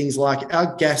property of things like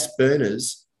our gas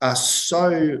burners are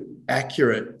so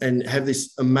accurate and have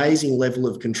this amazing level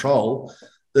of control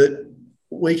that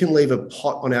we can leave a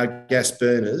pot on our gas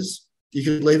burners. You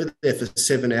could leave it there for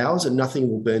 7 hours and nothing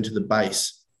will burn to the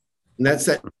base. And that's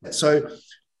that. So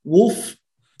Wolf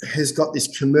has got this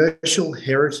commercial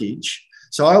heritage.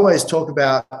 So I always talk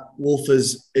about Wolf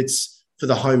as it's for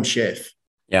the home chef.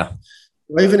 Yeah.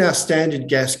 Even our standard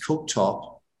gas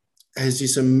cooktop has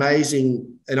this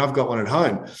amazing, and I've got one at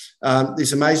home,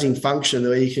 this amazing function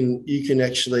where you can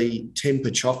actually temper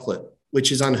chocolate,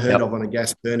 which is unheard of on a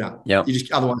gas burner. Yeah. You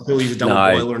just otherwise you'll use a double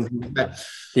boiler and things like that.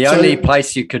 The only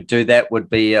place you could do that would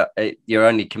be your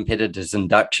only competitor's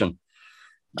induction.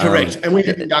 Correct. And we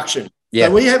have induction. Yeah.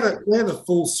 So we have a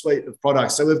full suite of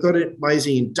products. So we've got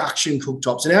amazing induction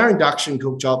cooktops, and our induction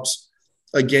cooktops,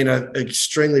 again, are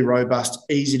extremely robust,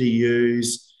 easy to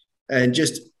use, and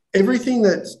just everything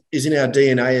that is in our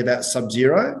DNA about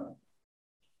Sub-Zero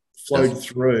flowed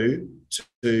through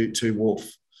to Wolf.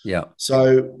 Yeah.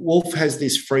 So Wolf has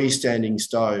this freestanding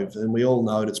stove, and we all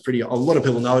know it. A lot of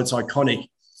people know it's iconic.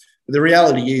 But the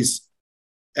reality is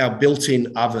our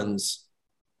built-in ovens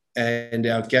and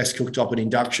our gas cooktop and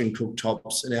induction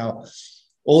cooktops and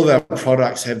all of our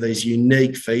products have these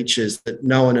unique features that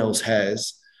no one else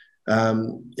has.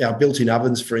 Our built-in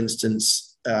ovens, for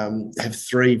instance, have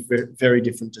three very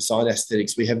different design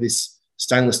aesthetics. We have this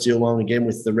stainless steel one, again,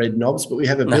 with the red knobs, but we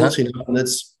have a built-in oven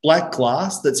that's black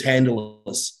glass that's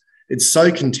handleless. It's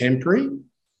so contemporary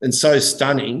and so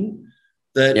stunning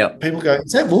that people go,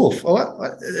 is that Wolf?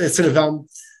 It's sort of,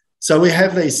 so we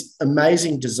have these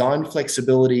amazing design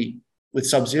flexibility with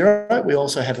Sub-Zero. We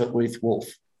also have it with Wolf.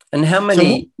 And how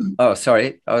many, I was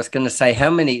going to say how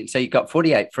many, so you've got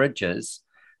 48 fridges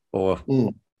or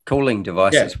cooling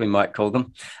devices, we might call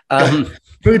them.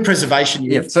 Food preservation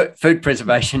units. Yeah, food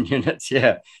preservation units,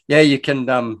 yeah. Yeah, you can,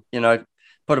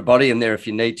 put a body in there if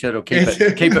you need to. It'll keep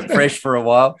it fresh for a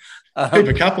while. Keep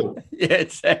a couple. Yeah,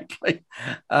 exactly.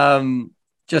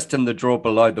 Just in the drawer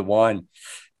below the wine.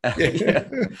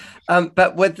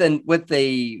 But with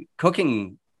the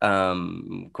cooking,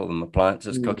 call them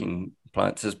appliances, cooking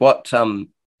appliances. What?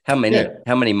 How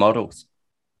many models?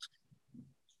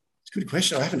 It's a good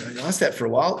question. I haven't asked that for a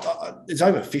while. It's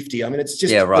over 50. I mean, it's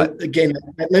just again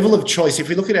that level of choice. If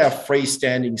we look at our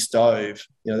freestanding stove,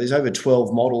 there's over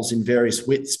 12 models in various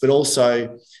widths, but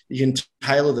also you can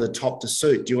tailor the top to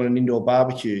suit. Do you want an indoor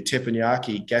barbecue,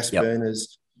 teppanyaki, gas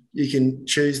burners? You can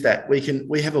choose that.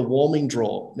 We have a warming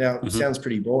drawer. Now, it sounds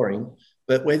pretty boring,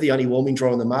 but we're the only warming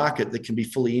drawer on the market that can be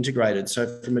fully integrated.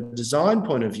 So from a design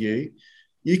point of view,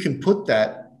 you can put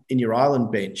that in your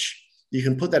island bench. You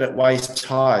can put that at waist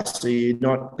high, so you're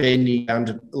not bending down.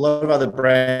 A lot of other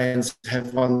brands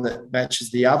have one that matches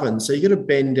the oven, so you got to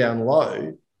bend down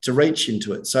low to reach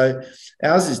into it. So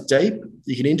ours is deep.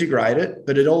 You can integrate it,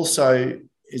 but it also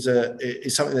is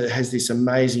something that has this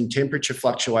amazing temperature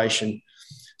fluctuation.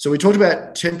 So we talked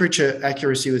about temperature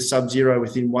accuracy with Sub-Zero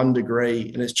within 1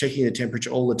 degree, and it's checking the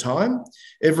temperature all the time.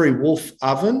 Every Wolf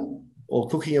oven or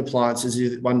cooking appliance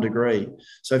is at 1 degree.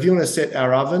 So if you want to set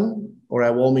our oven or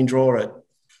our warming drawer at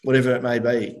whatever it may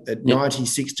be, at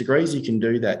 96 degrees, you can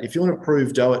do that. If you want to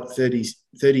prove dough at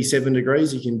 37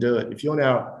 degrees, you can do it. If you want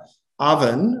our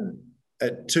oven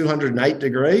at 208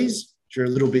 degrees, if you're a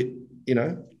little bit, a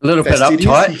little bit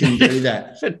uptight, you can do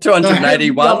that.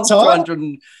 281,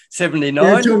 279.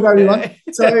 Yeah, 281.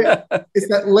 So it's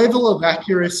that level of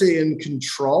accuracy and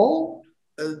control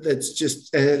that's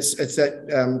just it's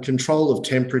that control of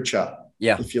temperature,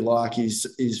 if you like, is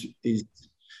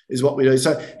what we do.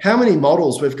 So how many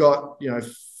models we've got?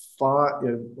 5.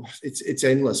 It's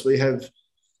endless. We have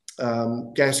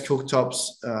gas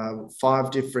cooktops,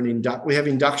 5 different we have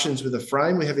inductions with a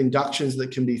frame. We have inductions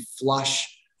that can be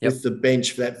flush with the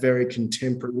bench for that very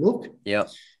contemporary look. Yeah.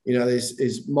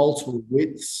 There's multiple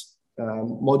widths,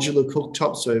 modular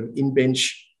cooktops, so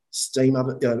in-bench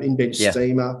steamer,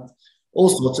 steamer, all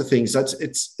sorts of things. So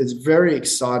it's very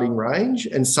exciting range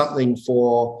and something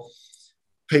for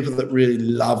people that really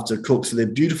love to cook. So they're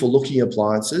beautiful looking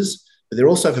appliances, but they're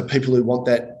also for people who want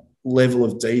that level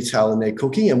of detail in their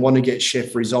cooking and want to get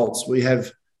chef results. We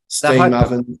have steam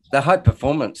oven. The high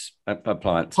performance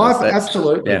appliances.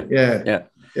 Absolutely. Yeah.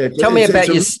 Tell me about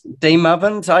your steam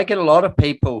ovens. I get a lot of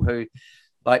people who,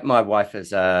 like my wife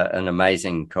is an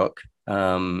amazing cook.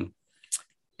 And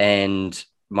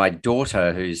my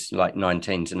daughter, who's like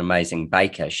 19, is an amazing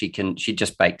baker. She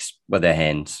just bakes with her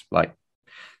hands, like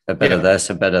a bit of this,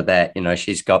 a bit of that. You know,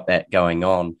 she's got that going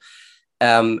on.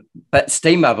 But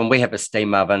steam oven, we have a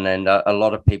steam oven, and a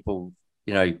lot of people,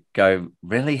 you know, go,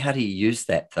 really, how do you use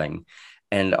that thing?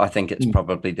 And I think it's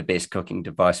probably the best cooking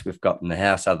device we've got in the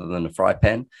house, other than a fry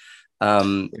pan.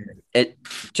 It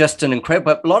just an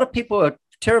incredible. But a lot of people are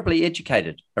terribly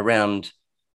educated around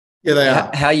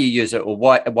how you use it, or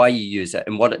why you use it,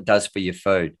 and what it does for your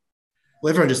food. Well,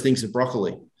 everyone just thinks of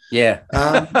broccoli. Yeah,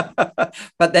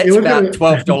 but that's about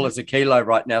 $12 a kilo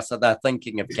right now, so they're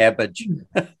thinking of cabbage.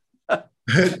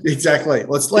 Exactly.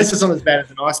 Well, at least it's not as bad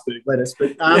as an iceberg lettuce,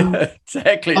 but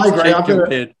exactly. I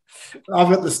agree. I've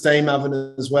got the steam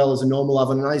oven as well as a normal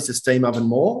oven, and I use the steam oven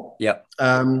more. Yep.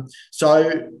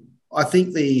 So I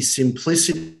think the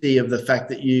simplicity of the fact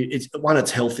that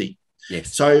it's healthy.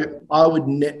 Yes. So I would,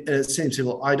 it seems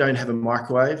simple. I don't have a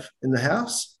microwave in the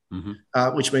house,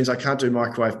 which means I can't do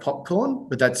microwave popcorn,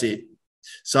 but that's it.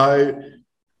 So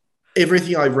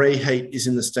everything I reheat is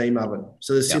in the steam oven.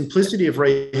 So the simplicity of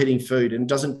reheating food, and it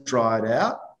doesn't dry it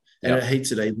out, and it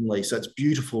heats it evenly. So it's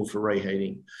beautiful for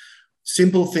reheating.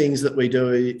 Simple things that we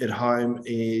do at home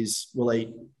is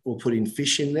we'll put in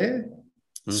fish in there.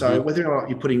 So whether or not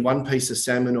you're putting one piece of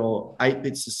salmon or 8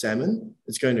 bits of salmon,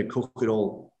 it's going to cook it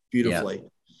all beautifully.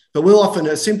 But we'll often,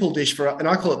 a simple dish and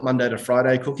I call it Monday to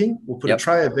Friday cooking. We'll put a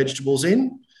tray of vegetables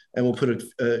in, and we'll put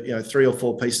 3 or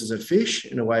 4 pieces of fish,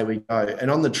 and away we go.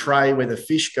 And on the tray where the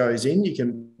fish goes in, you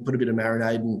can put a bit of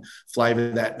marinade and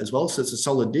flavour that as well. So it's a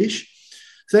solid dish.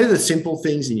 So they're the simple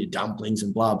things in your dumplings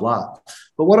and blah, blah.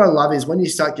 But what I love is when you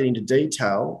start getting to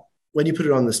detail, when you put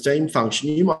it on the steam function,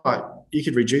 you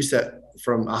could reduce that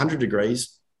from 100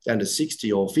 degrees down to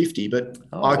 60 or 50. But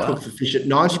cook for fish at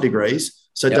 90 degrees,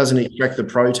 so it doesn't extract the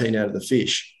protein out of the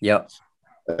fish. Yep.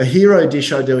 A hero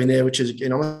dish I do in there, which is,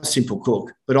 I'm a simple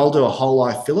cook, but I'll do a whole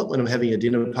life fillet when I'm having a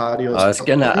dinner party. I was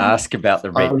going to ask about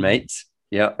the red meats.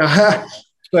 Yeah.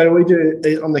 But we do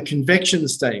it on the convection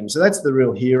steam. So that's the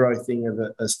real hero thing of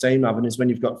a steam oven, is when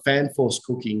you've got fan force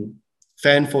cooking,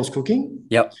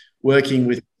 working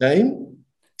with steam.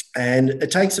 And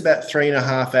it takes about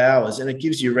 3.5 hours, and it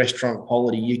gives you restaurant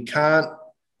quality. You can't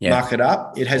muck it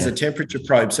up. It has a temperature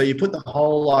probe. So you put the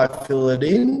whole life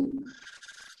fillet in.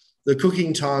 The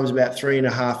cooking time is about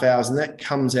 3.5 hours, and that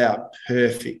comes out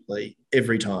perfectly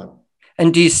every time.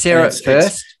 And do you sear it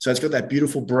first? So it's got that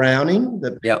beautiful browning.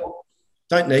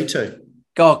 Don't need to.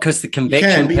 God, because the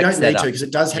convection but you don't need to, because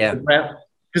it does have the brown.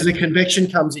 Because the convection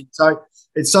comes in, so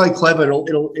it's so clever.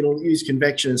 It'll use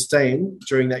convection and steam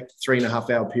during that 3.5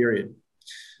 hour period.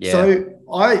 Yeah. So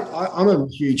I'm a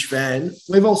huge fan.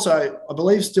 We've also, I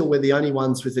believe, still we're the only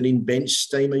ones with an in-bench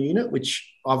steamer unit, which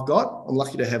I've got. I'm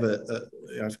lucky to have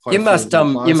you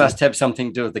must have something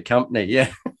to do with the company,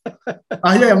 yeah.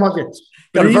 I might be.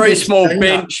 Got a very small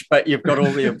bench, but you've got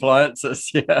all the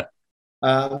appliances, yeah.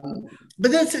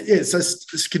 But that's it. Yeah. So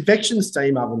convection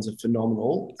steam ovens are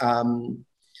phenomenal,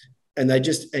 and they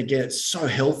just, again, it's so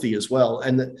healthy as well.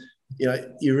 And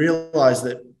you realise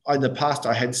that in the past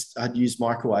I'd used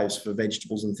microwaves for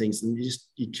vegetables and things, and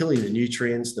you're killing the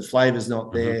nutrients. The flavour's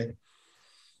not there.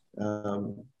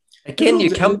 Again, you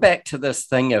come back to this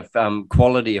thing of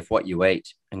quality of what you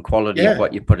eat and quality of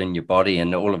what you put in your body,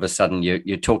 and all of a sudden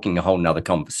you're talking a whole nother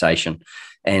conversation.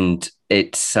 And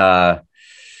it's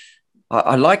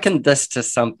I likened this to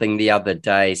something the other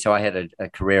day. So I had a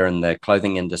career in the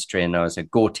clothing industry, and I was a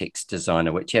Gore-Tex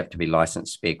designer, which you have to be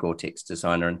licensed to be a Gore-Tex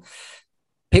designer. And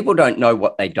people don't know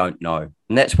what they don't know.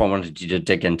 And that's why I wanted you to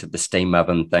dig into the steam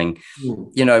oven thing.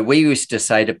 We used to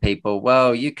say to people,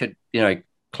 well, you could,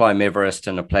 climb Everest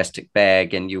in a plastic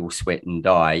bag and you will sweat and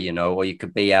die, or you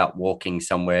could be out walking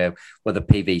somewhere with a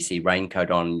PVC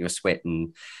raincoat on and you'll sweat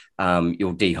and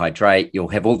you'll dehydrate. You'll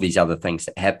have all these other things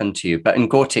that happen to you. But in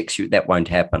Gore-Tex, that won't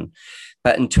happen.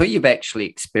 But until you've actually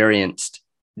experienced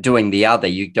doing the other,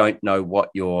 you don't know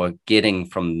what you're getting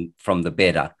from the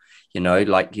better.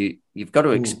 You've got to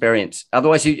experience.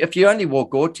 Otherwise, if you only wore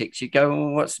Gore-Tex, you go,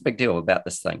 well, what's the big deal about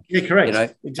this thing? Yeah,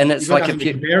 correct. And it's like if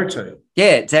you compare it to.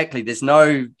 Yeah, exactly. There's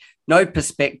no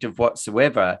perspective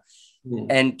whatsoever.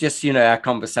 And just, our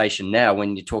conversation now,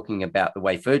 when you're talking about the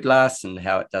way food lasts and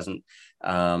how it doesn't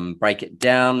break it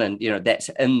down, and that's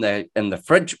in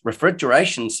the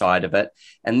refrigeration side of it.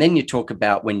 And then you talk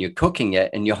about when you're cooking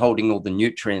it and you're holding all the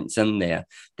nutrients in there,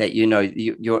 that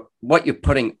you're what you're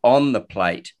putting on the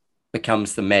plate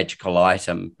becomes the magical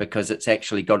item because it's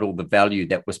actually got all the value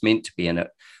that was meant to be in it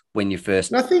when you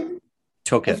first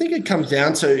took it. I think it comes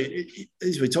down to,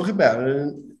 as we talk about it,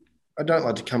 and I don't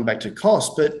like to come back to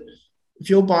cost, but if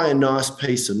you're buying a nice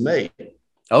piece of meat,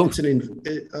 it's an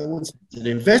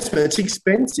investment. It's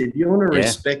expensive. You want to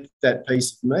respect that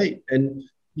piece of meat, and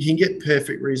you can get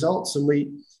perfect results. And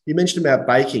you mentioned about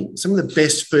baking. Some of the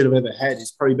best food I've ever had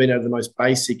has probably been out of the most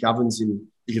basic ovens you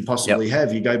could possibly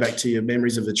have. You go back to your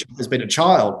memories of as being a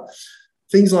child.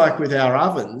 Things like with our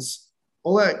ovens,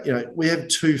 all that, we have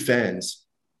 2 fans.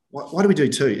 Why do we do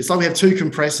 2? It's like we have 2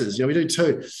 compressors. We do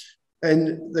 2.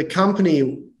 And the company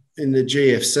in the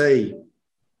GFC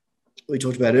we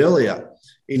talked about earlier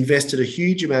invested a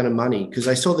huge amount of money because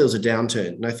they saw there was a downturn,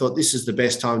 and they thought this is the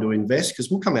best time to invest because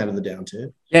we'll come out of the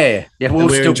downturn. Yeah, we'll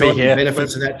still be here. The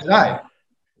benefits of that today.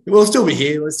 We'll still be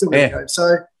here. We'll still be here.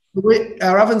 So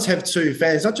our ovens have 2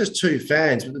 fans, not just 2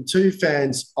 fans, but the 2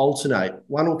 fans alternate.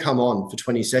 One will come on for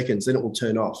 20 seconds, then it will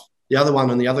turn off. The other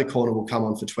one on the other corner will come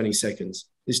on for 20 seconds.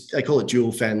 They call it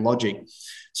dual fan logic.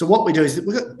 So what we do is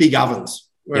we've got big ovens.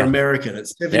 We're American.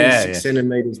 It's 76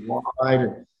 centimeters wide.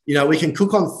 And, we can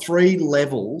cook on 3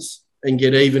 levels and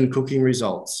get even cooking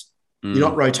results. You're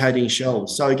not rotating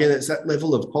shelves. So again, it's that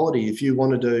level of quality. If you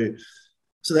want to do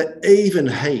so that even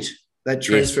heat, that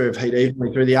transfer of heat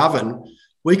evenly through the oven,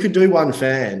 we could do 1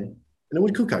 fan and it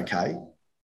would cook okay.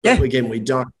 Yeah. But again, we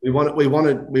don't. We want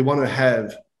to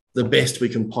have the best we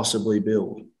can possibly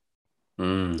build.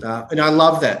 And I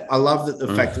love that. I love that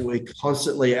the fact that we're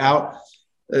constantly out.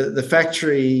 The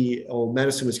factory, or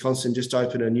Madison, Wisconsin, just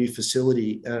opened a new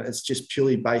facility. It's just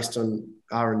purely based on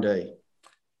R&D.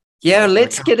 Yeah,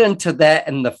 let's get into that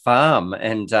in the farm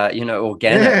and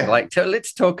organic.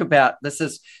 Let's talk about this.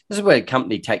 Is where a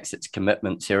company takes its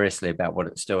commitment seriously about what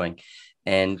it's doing,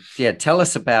 and tell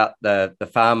us about the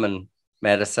farm in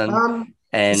Madison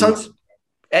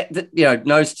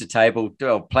nose to table,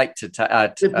 or plate to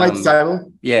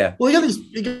table. Yeah. Well,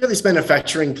 you got this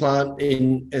manufacturing plant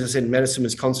in, as I said, Madison,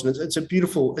 Wisconsin. It's a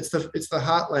beautiful. It's the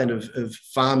heartland of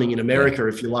farming in America,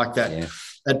 if you like that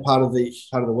part of the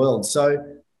world. So,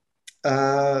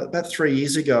 about 3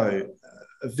 years ago,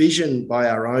 a vision by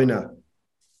our owner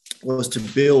was to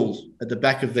build at the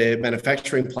back of their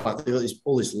manufacturing plant. They got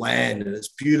all this land, and it's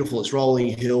beautiful. It's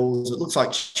rolling hills. It looks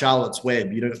like Charlotte's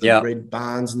Web. The red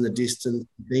barns in the distance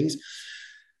and things.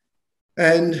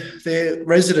 And they're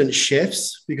resident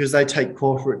chefs because they take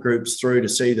corporate groups through to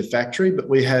see the factory, but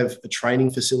we have a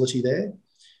training facility there.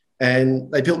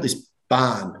 And they built this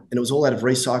barn, and it was all out of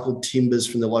recycled timbers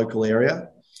from the local area.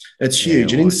 It's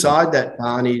huge, and inside that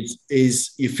barn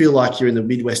is you feel like you're in the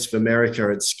Midwest of America.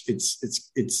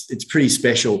 It's pretty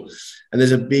special, and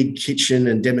there's a big kitchen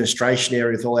and demonstration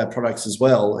area with all our products as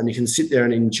well. And you can sit there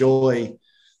and enjoy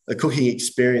a cooking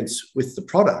experience with the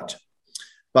product.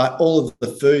 But all of the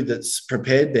food that's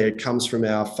prepared there comes from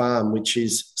our farm, which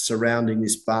is surrounding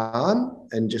this barn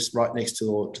and just right next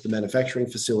to the manufacturing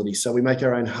facility. So we make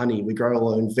our own honey, we grow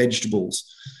our own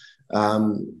vegetables.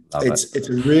 It's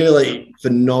a really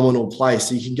phenomenal place.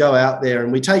 So you can go out there,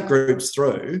 and we take groups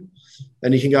through,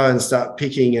 and you can go and start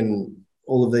picking and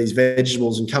all of these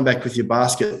vegetables and come back with your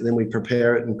basket, and then we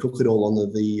prepare it and cook it all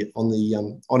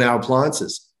on our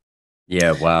appliances.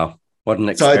 Yeah, wow, what an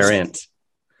experience!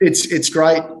 So it's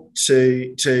great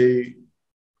to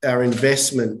our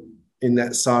investment in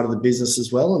that side of the business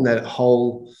as well, and that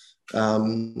whole I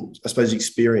suppose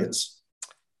experience.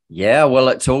 Yeah, well,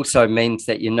 it also means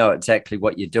that you know exactly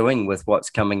what you're doing with what's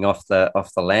coming off the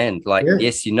land.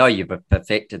 Yes, you've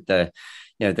perfected the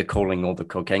cooling or the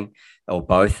cooking or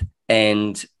both,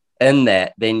 and in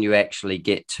that, then you actually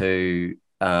get to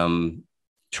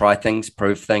try things,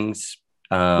 prove things,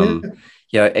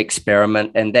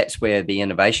 experiment, and that's where the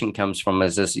innovation comes from.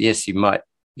 Is yes, you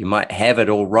might have it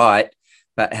all right,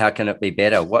 but how can it be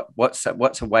better? What's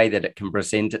a way that it can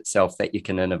present itself that you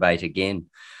can innovate again?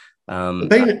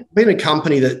 Being a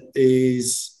company that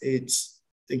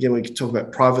again, we can talk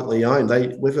about privately owned.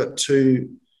 We've got 2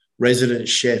 resident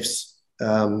chefs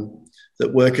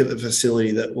that work at the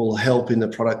facility that will help in the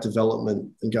product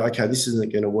development and go, okay, this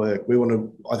isn't going to work. We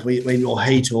need more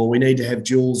heat, or we need to have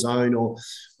dual zone, or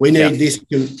we need this.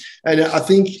 And I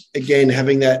think again,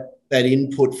 having that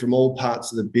input from all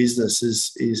parts of the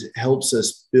business helps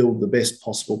us build the best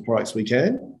possible products we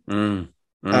can.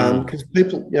 Because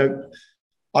people,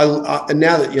 and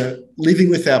now that living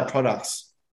with our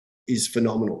products is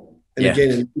phenomenal. And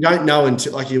again, you don't know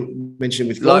until, like you mentioned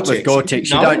with Gore-Tex. Like with Gore-Tex,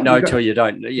 you don't know till you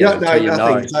don't. You don't know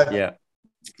nothing. So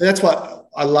that's why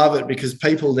I love it, because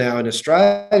people now in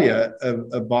Australia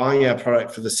are buying our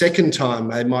product for the second time.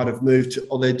 They might have moved to,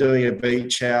 or they're doing a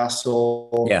beach house,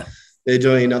 or they're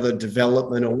doing another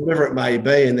development or whatever it may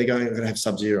be, and they're going, I'm going to have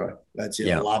Sub-Zero. That's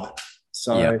it. I love it.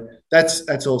 So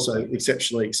that's also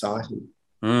exceptionally exciting.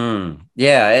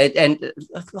 Yeah. And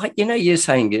like, you're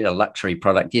saying a luxury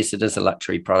product. Yes, it is a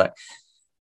luxury product,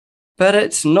 but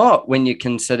it's not when you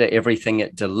consider everything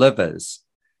it delivers.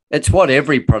 It's what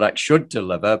every product should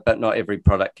deliver, but not every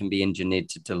product can be engineered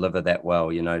to deliver that well,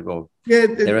 or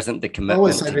there isn't the commitment. I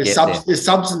always say there's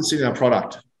substance in our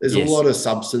product. There's a lot of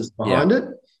substance behind it.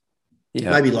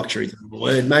 Yeah. Maybe luxury is the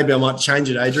word. Maybe I might change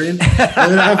it, Adrian.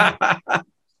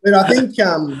 But I think,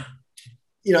 and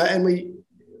we,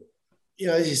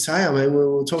 as you say, I mean, we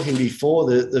were talking before,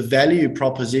 the value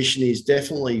proposition is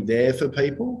definitely there for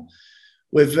people.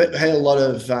 We've had a lot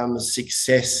of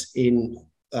success in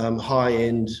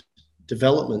high-end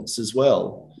developments as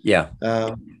well. Yeah.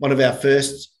 One of our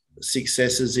first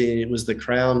successes was the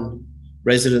Crown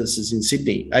Residences in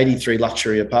Sydney, 83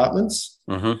 luxury apartments.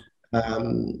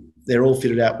 They're all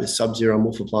fitted out with Sub-Zero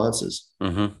Wolf appliances,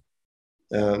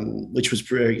 which was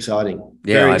very exciting.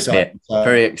 Yeah, very exciting.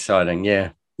 Very exciting.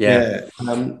 Yeah.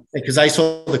 Because they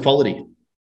saw the quality.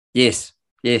 Yes.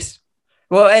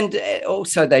 Well, and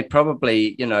also they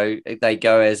probably, they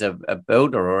go as a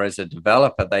builder or as a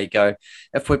developer, they go,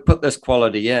 if we put this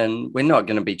quality in, we're not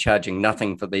going to be charging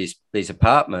nothing for these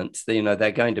apartments.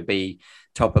 They're going to be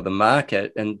top of the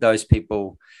market, and those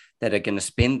people that are going to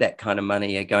spend that kind of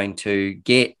money are going to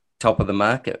get top of the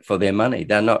market for their money.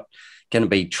 They're not going to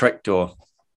be tricked or,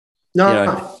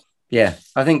 yeah,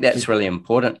 I think that's really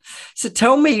important. So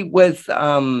tell me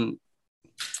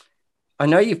I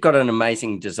know you've got an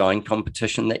amazing design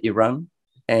competition that you run,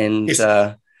 and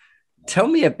tell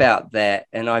me about that.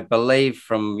 And I believe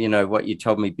from, what you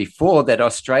told me before, that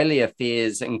Australia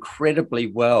fares incredibly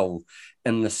well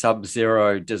in the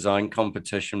Sub-Zero design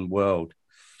competition world.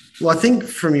 Well, I think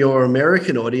from your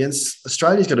American audience,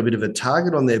 Australia's got a bit of a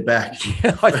target on their back.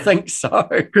 Yeah, I think so.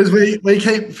 Because we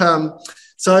keep,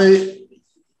 so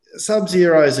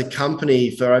Sub-Zero as a company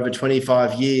for over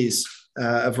 25 years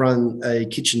have run a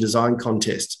kitchen design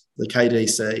contest, the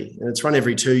KDC, and it's run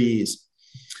every 2 years.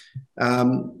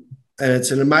 And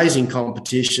it's an amazing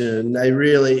competition.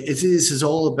 This is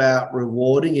all about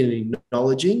rewarding and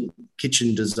acknowledging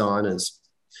kitchen designers.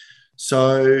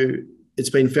 So it's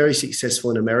been very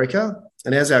successful in America.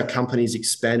 And as our company's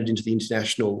expanded into the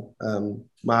international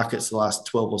markets the last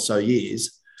 12 or so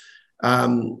years,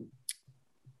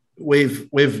 we've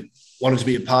wanted to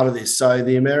be a part of this. So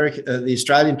the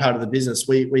Australian part of the business,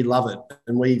 we love it,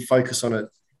 and we focus on it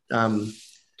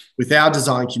with our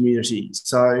design community.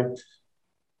 So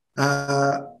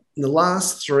in the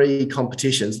last 3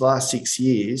 competitions, the last 6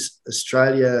 years,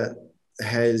 Australia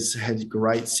has had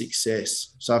great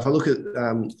success. So if I look at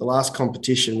the last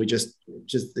competition, there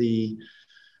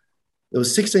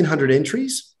was 1,600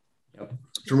 entries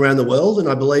from around the world, and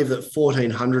I believe that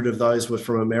 1,400 of those were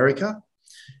from America.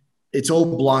 It's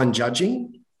all blind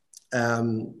judging.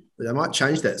 They might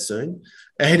change that soon.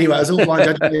 Anyway, it's all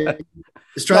blind judging.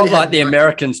 Australia, not like the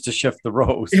Americans to shift the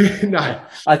rules. No,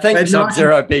 I think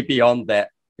Sub-Zero be beyond that.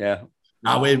 Yeah.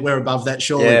 No, we're above that,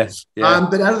 surely. Yeah.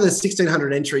 But out of the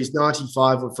 1,600 entries,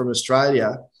 95 were from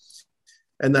Australia,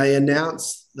 and they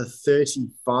announced the 30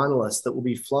 finalists that will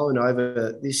be flown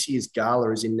over. This year's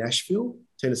gala is in Nashville,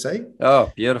 Tennessee.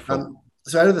 Oh, beautiful.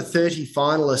 So out of the 30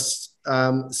 finalists,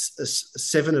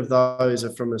 7 of those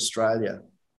are from Australia.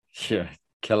 Yeah,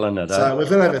 killing it. So we've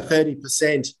got over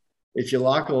 30%, if you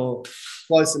like, or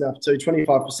close enough to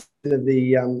 25% of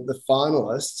the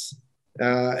finalists,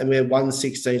 and we're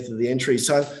 1/16 of the entry.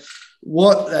 So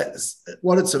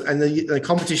the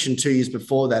competition 2 years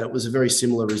before that, it was a very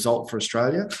similar result for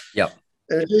Australia. Yep.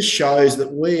 And it just shows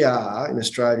that we are in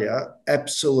Australia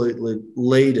absolutely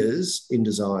leaders in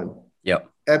design. Yep.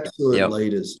 Absolute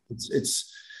leaders.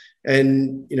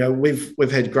 And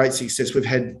we've had great success. We've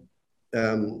had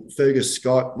Fergus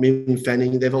Scott, Ming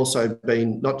Fanning. They've also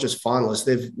been not just finalists;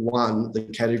 they've won the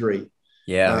category.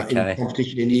 In the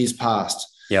competition in years past.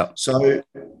 Yeah. So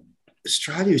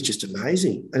Australia is just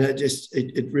amazing, and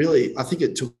it really, I think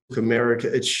it took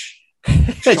America. As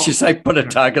you say, put a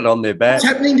target on their back.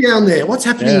 What's happening down there? What's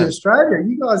happening in Australia?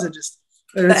 You guys are just.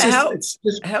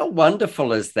 How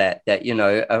wonderful is that? That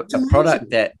a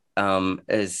product that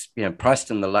is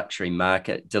priced in the luxury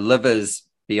market, delivers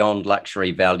beyond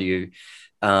luxury value,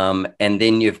 and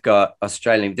then you've got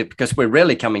Australian, because we're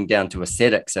really coming down to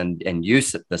aesthetics and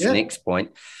use at this next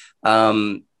point.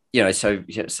 So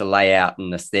it's a layout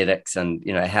and aesthetics and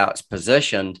how it's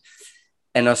positioned,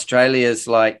 and Australia's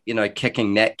like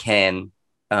kicking that can.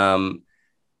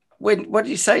 What do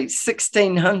you say?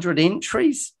 1,600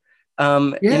 entries.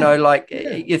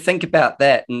 You think about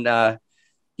that, and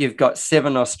you've got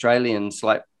 7 Australians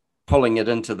like pulling it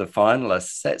into the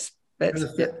finalists.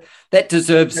 That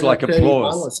deserves like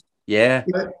applause. Yeah,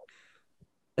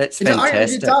 that's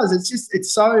fantastic. It does.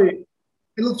 It's so.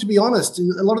 Look, to be honest, in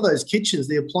a lot of those kitchens,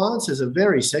 the appliances are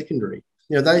very secondary.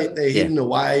 They're hidden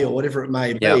away or whatever it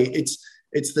may be. Yeah.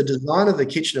 It's the design of the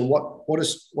kitchen and what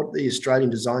the Australian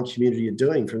design community are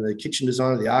doing, from the kitchen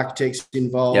designer, the architects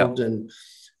involved, and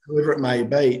whoever it may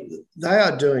be. They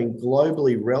are doing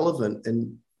globally relevant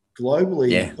and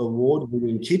globally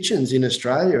award-winning kitchens in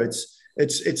Australia.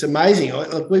 It's amazing.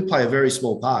 We play a very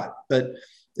small part, but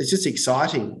it's just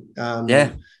exciting.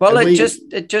 Well,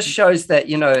 it just shows that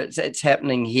it's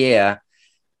happening here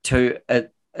to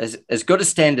as good a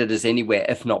standard as anywhere,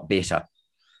 if not better.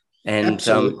 And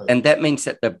that means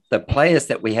that the players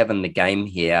that we have in the game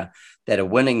here that are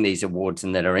winning these awards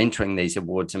and that are entering these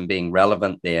awards and being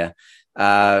relevant there,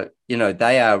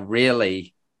 they are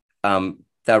really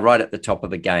they're right at the top of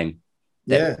the game.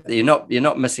 You're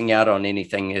not missing out on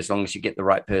anything as long as you get the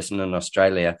right person in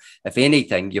Australia. If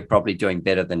anything, you're probably doing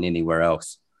better than anywhere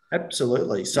else.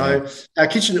 Absolutely. So our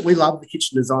kitchen, we love the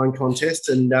kitchen design contest,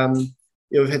 and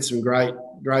we've had some great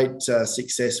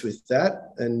success with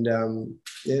that. And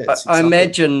I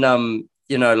imagine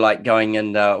like going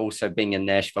and also being in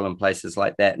Nashville and places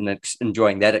like that and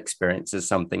enjoying that experience is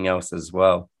something else as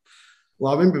well.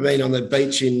 Well, I remember being on the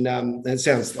beach in, it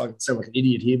sounds like an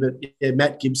idiot here, but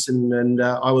Matt Gibson and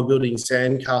I were building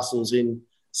sandcastles in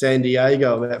San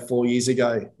Diego about 4 years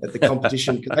ago at the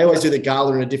competition, because they always do the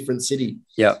gala in a different city.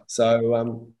 Yeah.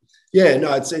 So,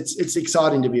 it's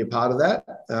exciting to be a part of that.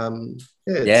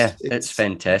 It's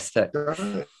fantastic.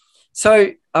 Right.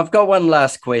 So I've got one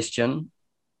last question.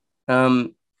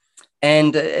 And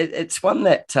it's one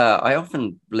that I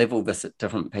often level this at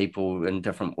different people in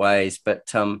different ways,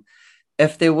 but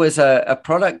if there was a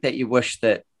product that you wish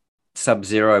that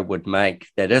Sub-Zero would make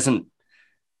that isn't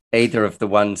either of the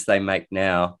ones they make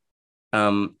now,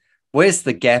 where's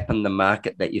the gap in the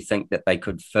market that you think that they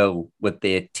could fill with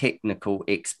their technical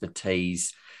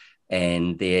expertise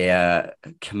and their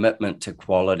commitment to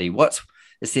quality?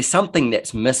 Is there something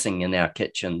that's missing in our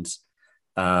kitchens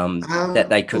that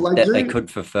they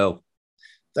could fulfill?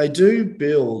 They do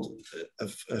build a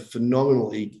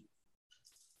phenomenally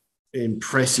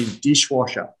impressive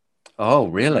dishwasher. Oh,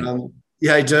 really?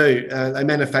 They do. They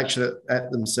manufacture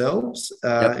it themselves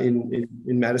in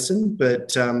Madison,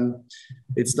 but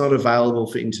it's not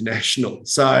available for international.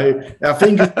 So our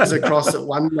fingers are crossed that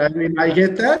one day we may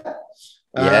get that.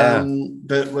 But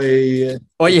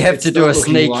you have to do a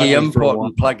sneaky import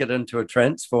and plug it into a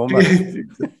transformer.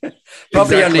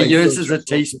 Probably only uses a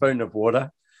teaspoon of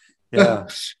water. Yeah.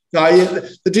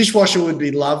 The dishwasher would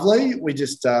be lovely. We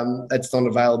just it's not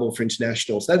available for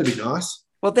international, so that'd be nice.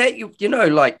 Well, that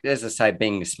like as I say,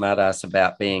 being a smart ass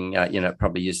about being it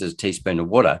probably uses a teaspoon of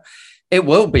water. It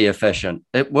will be efficient.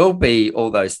 It will be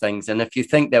all those things. And if you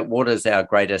think that water is our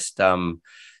greatest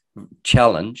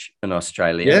challenge in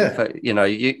Australia,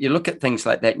 you look at things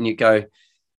like that and you go,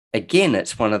 again,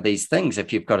 it's one of these things.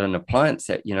 If you've got an appliance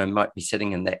that might be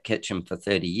sitting in that kitchen for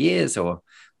 30 years or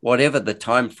whatever the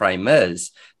time frame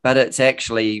is, but it's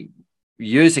actually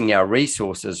using our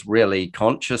resources really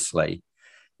consciously.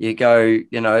 You go,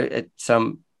 it's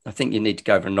I think you need to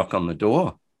go over and knock on the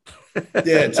door.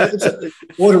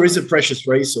 Water is a precious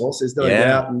resource. There's no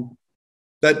doubt. And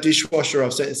that dishwasher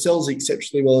I've said, it sells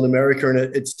exceptionally well in America, and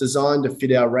it's designed to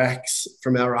fit our racks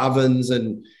from our ovens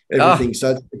and everything.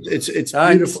 So it's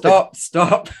beautiful.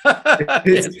 Stop.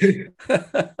 Things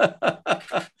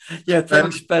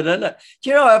fit in it.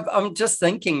 I'm just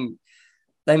thinking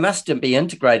they must be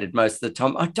integrated most of the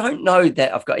time. I don't know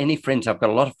that I've got any friends. I've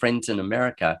got a lot of friends in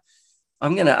America.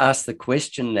 I'm going to ask the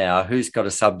question now, who's got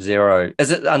a Sub-Zero? Is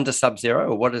it under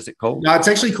Sub-Zero or what is it called? No, it's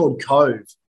actually called Cove.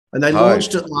 And they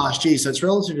launched it last year, so it's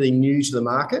relatively new to the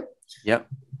market. Yep.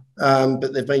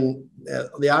 But they've been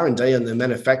the R&D and the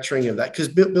manufacturing of that, because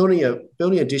building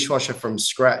a dishwasher from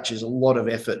scratch is a lot of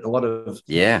effort, a lot of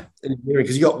engineering,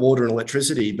 because you got water and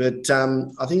electricity. But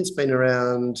I think it's been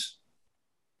around.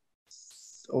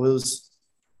 I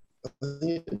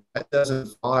think in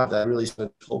 2005 they really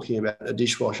started talking about a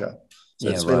dishwasher. So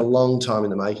it's been a long time in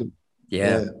the making.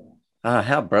 Yeah. Oh,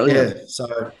 how brilliant! Yeah.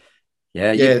 So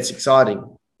it's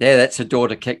exciting. Yeah, that's a door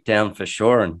to kick down for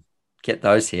sure, and get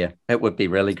those here. It would be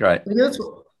really great. Yeah,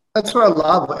 that's what I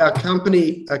love. Our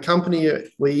company,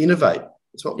 we innovate.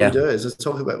 That's what we do. We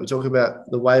talk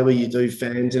about the way we do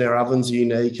fans in our ovens are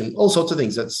unique and all sorts of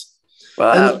things. There's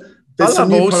some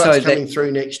new products coming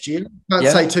through next year. Can't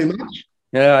say too much.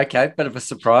 Yeah, okay, bit of a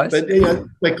surprise. But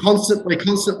we're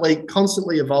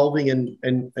constantly evolving and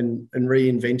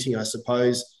reinventing, I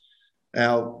suppose.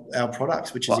 our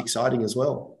products, which is exciting as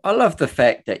well. I love the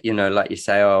fact that, like you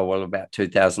say, oh, well, about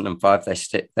 2005, they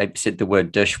said the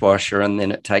word dishwasher, and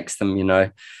then it takes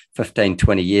them, 15,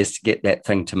 20 years to get that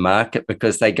thing to market,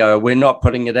 because they go, we're not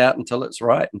putting it out until it's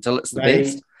right, until it's the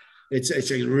best.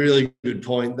 It's a really good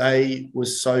point. They were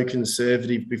so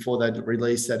conservative before they'd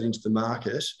release that into the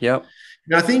market. Yep.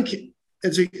 And I think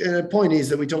the point is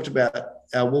that we talked about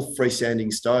our Wolf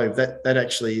freestanding stove. That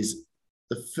actually is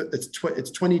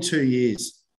it's 22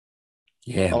 years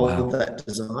old of that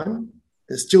design.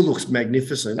 It still looks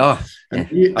magnificent. Oh,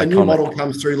 yeah. A new model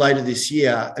comes through later this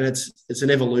year, and it's an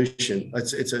evolution.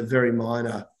 It's a very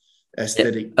minor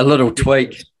aesthetic. Yeah, a little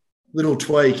tweak.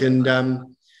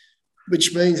 And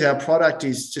which means our product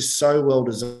is just so well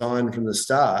designed from the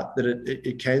start that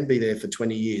it can be there for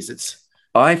 20 years.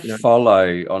 I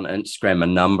follow on Instagram a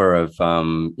number of,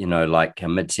 like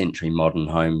mid-century modern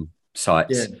home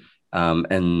sites. Yeah.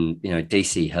 And,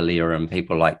 DC Hillier and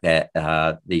people like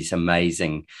that, these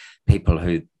amazing people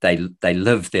who they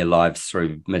live their lives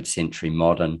through mid-century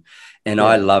modern. And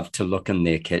I love to look in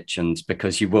their kitchens,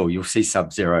 because you'll see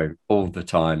Sub-Zero all the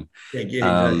time.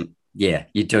 Yeah,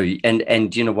 you do.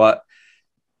 And you know what?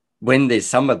 When there's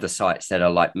some of the sites that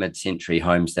are like mid-century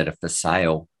homes that are for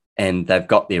sale and they've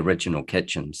got the original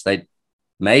kitchens,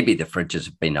 maybe the fridges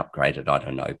have been upgraded, I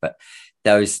don't know, but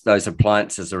those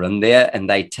appliances are in there, and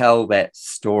they tell that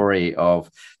story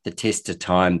of the test of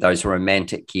time, those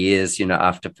romantic years,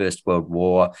 after First World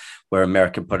War, where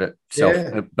America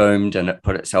it boomed, and it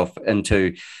put itself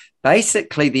into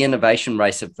basically the innovation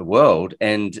race of the world.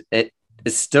 And it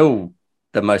is still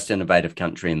the most innovative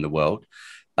country in the world.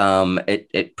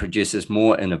 It produces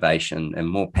more innovation and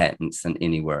more patents than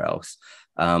anywhere else,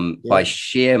 by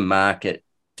sheer market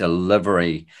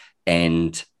delivery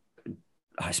and,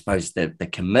 I suppose, the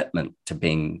commitment to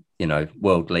being,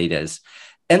 world leaders.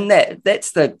 And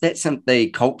that's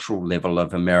the cultural level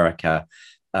of America,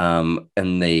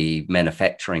 in the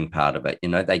manufacturing part of it.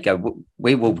 They go,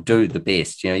 we will do the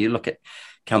best. You look at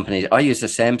companies. I use a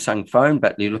Samsung phone,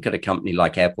 but you look at a company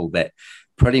like Apple that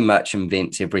pretty much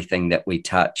invents everything that we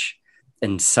touch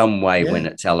in some way when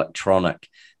it's electronic.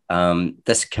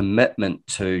 This commitment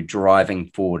to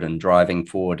driving forward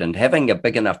and having a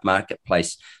big enough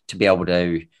marketplace to be able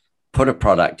to put a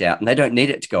product out, and they don't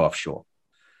need it to go offshore.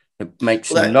 It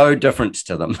makes no difference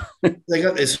to them. They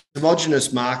got this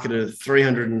homogenous market of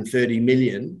 330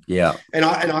 million. Yeah. And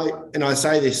I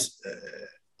say this,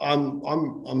 I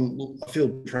feel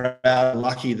proud and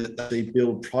lucky that they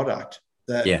build product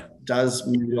that does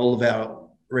meet all of our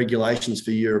regulations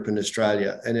for Europe and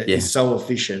Australia. And it is so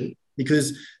efficient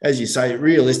because, as you say,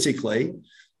 realistically,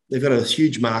 they've got a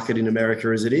huge market in America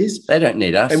as it is. They don't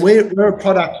need us. And we're a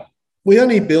product. We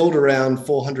only build around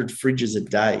 400 fridges a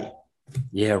day.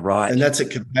 Yeah, right. And that's at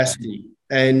capacity.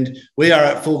 And we are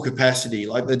at full capacity.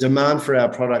 Like, the demand for our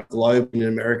product globally in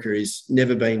America has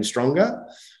never been stronger.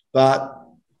 But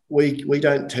we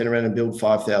don't turn around and build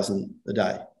 5,000 a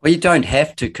day. Well, you don't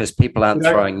have to, because people aren't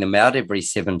throwing them out every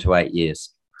 7 to 8 years.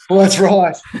 Well, that's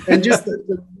right. And just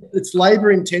it's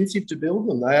labour intensive to build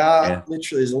them. They are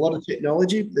literally, there's a lot of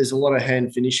technology, but there's a lot of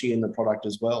hand finishing in the product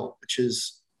as well, which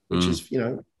is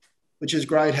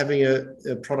great. Having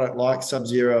a product like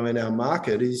Sub-Zero in our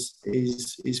market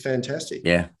is fantastic.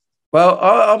 Yeah.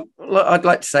 Well, I'd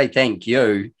like to say thank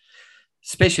you,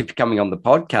 especially for coming on the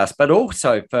podcast, but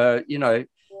also for,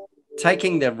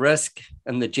 taking the risk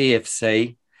in the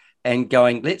GFC and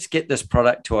going, let's get this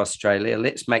product to Australia.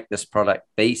 Let's make this product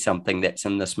be something that's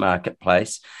in this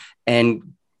marketplace,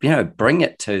 and, bring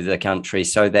it to the country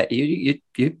so that you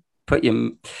put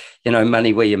your,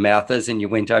 money where your mouth is, and you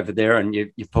went over there and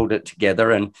you pulled it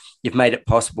together, and you've made it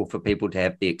possible for people to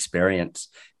have the experience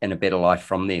and a better life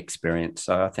from the experience.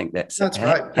 So I think that's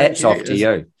right. Hats off to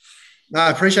you. No, I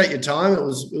appreciate your time. It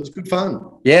was good fun.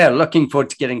 Yeah, looking forward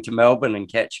to getting to Melbourne and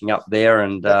catching up there,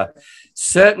 and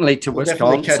certainly to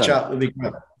Wisconsin. Definitely catch up. It'll be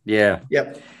great. Yeah.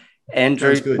 Yep.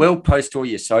 Andrew, we'll post all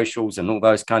your socials and all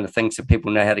those kind of things so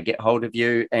people know how to get hold of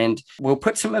you, and we'll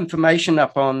put some information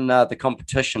up on the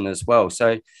competition as well.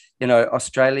 So,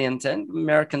 Australians and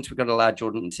Americans, we've got a large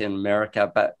audience in America,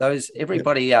 but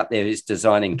everybody out there who's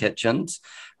designing kitchens,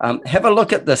 have a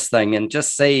look at this thing and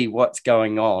just see what's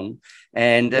going on.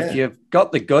 And if you've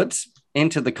got the goods,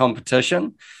 enter the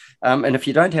competition. And if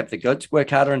you don't have the goods, work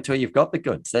harder until you've got the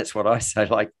goods. That's what I say.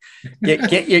 Like,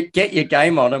 get your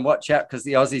game on and watch out, because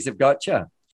the Aussies have got you.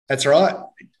 That's right.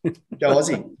 Go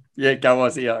Aussie. Yeah, go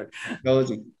Aussie. Go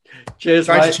Aussie. Cheers,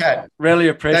 Great mate. to chat. Really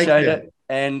appreciate it.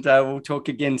 And we'll talk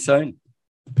again soon.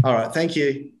 All right. Thank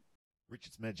you.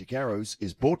 Richard's Magic Arrows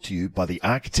is brought to you by the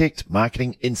Architect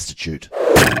Marketing Institute.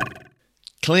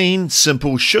 Clean,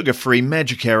 simple, sugar-free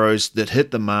magic arrows that hit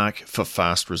the mark for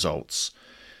fast results.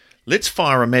 Let's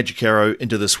fire a magic arrow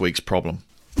into this week's problem.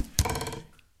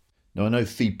 Now, I know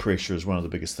feed pressure is one of the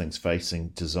biggest things facing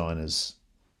designers.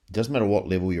 It doesn't matter what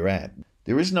level you're at.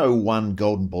 There is no one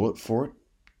golden bullet for it.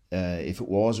 If it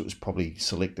was probably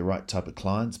select the right type of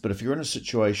clients. But if you're in a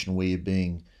situation where you're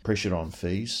being pressured on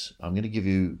fees, I'm going to give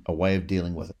you a way of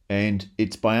dealing with it. And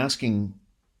it's by asking,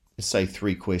 say,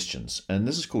 3 questions. And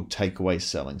this is called takeaway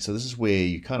selling. So this is where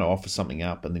you kind of offer something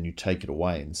up and then you take it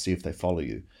away and see if they follow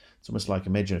you. It's almost like,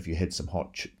 imagine if you had some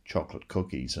hot chocolate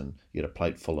cookies and you had a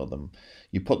plate full of them.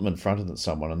 You put them in front of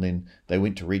someone and then they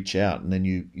went to reach out and then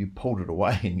you pulled it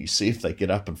away and you see if they get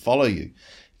up and follow you.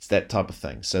 It's that type of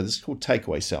thing. So this is called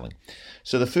takeaway selling.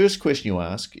 So the first question you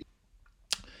ask,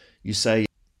 you say,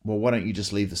 well, why don't you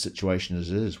just leave the situation as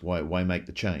it is? Why make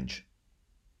the change?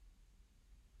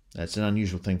 That's an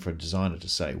unusual thing for a designer to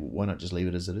say. Well, why not just leave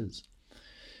it as it is?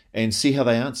 And see how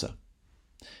they answer.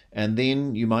 And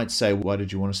then you might say, why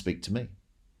did you want to speak to me?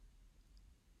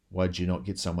 Why did you not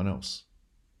get someone else?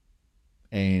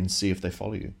 And see if they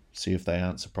follow you. See if they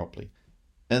answer properly.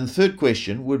 And the third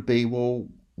question would be, well,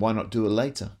 why not do it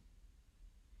later?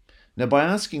 Now, by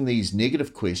asking these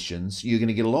negative questions, you're going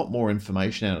to get a lot more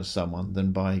information out of someone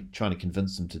than by trying to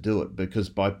convince them to do it, because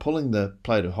by pulling the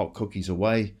plate of hot cookies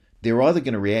away, they're either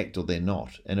going to react or they're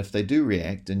not. And if they do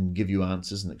react and give you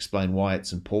answers and explain why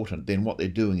it's important, then what they're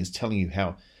doing is telling you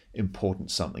how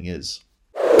important something is.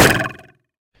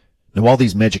 Now, while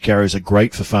these magic arrows are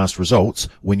great for fast results,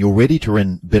 when you're ready to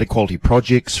win better quality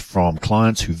projects from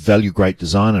clients who value great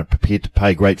design and are prepared to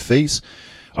pay great fees,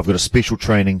 I've got a special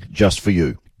training just for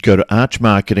you. Go to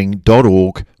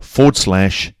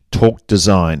archmarketing.org/talk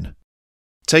design.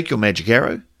 Take your magic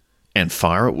arrow and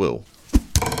fire at will.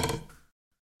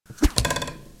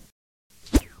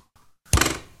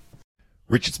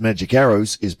 Richard's Magic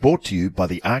Arrows is brought to you by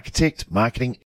the Architect Marketing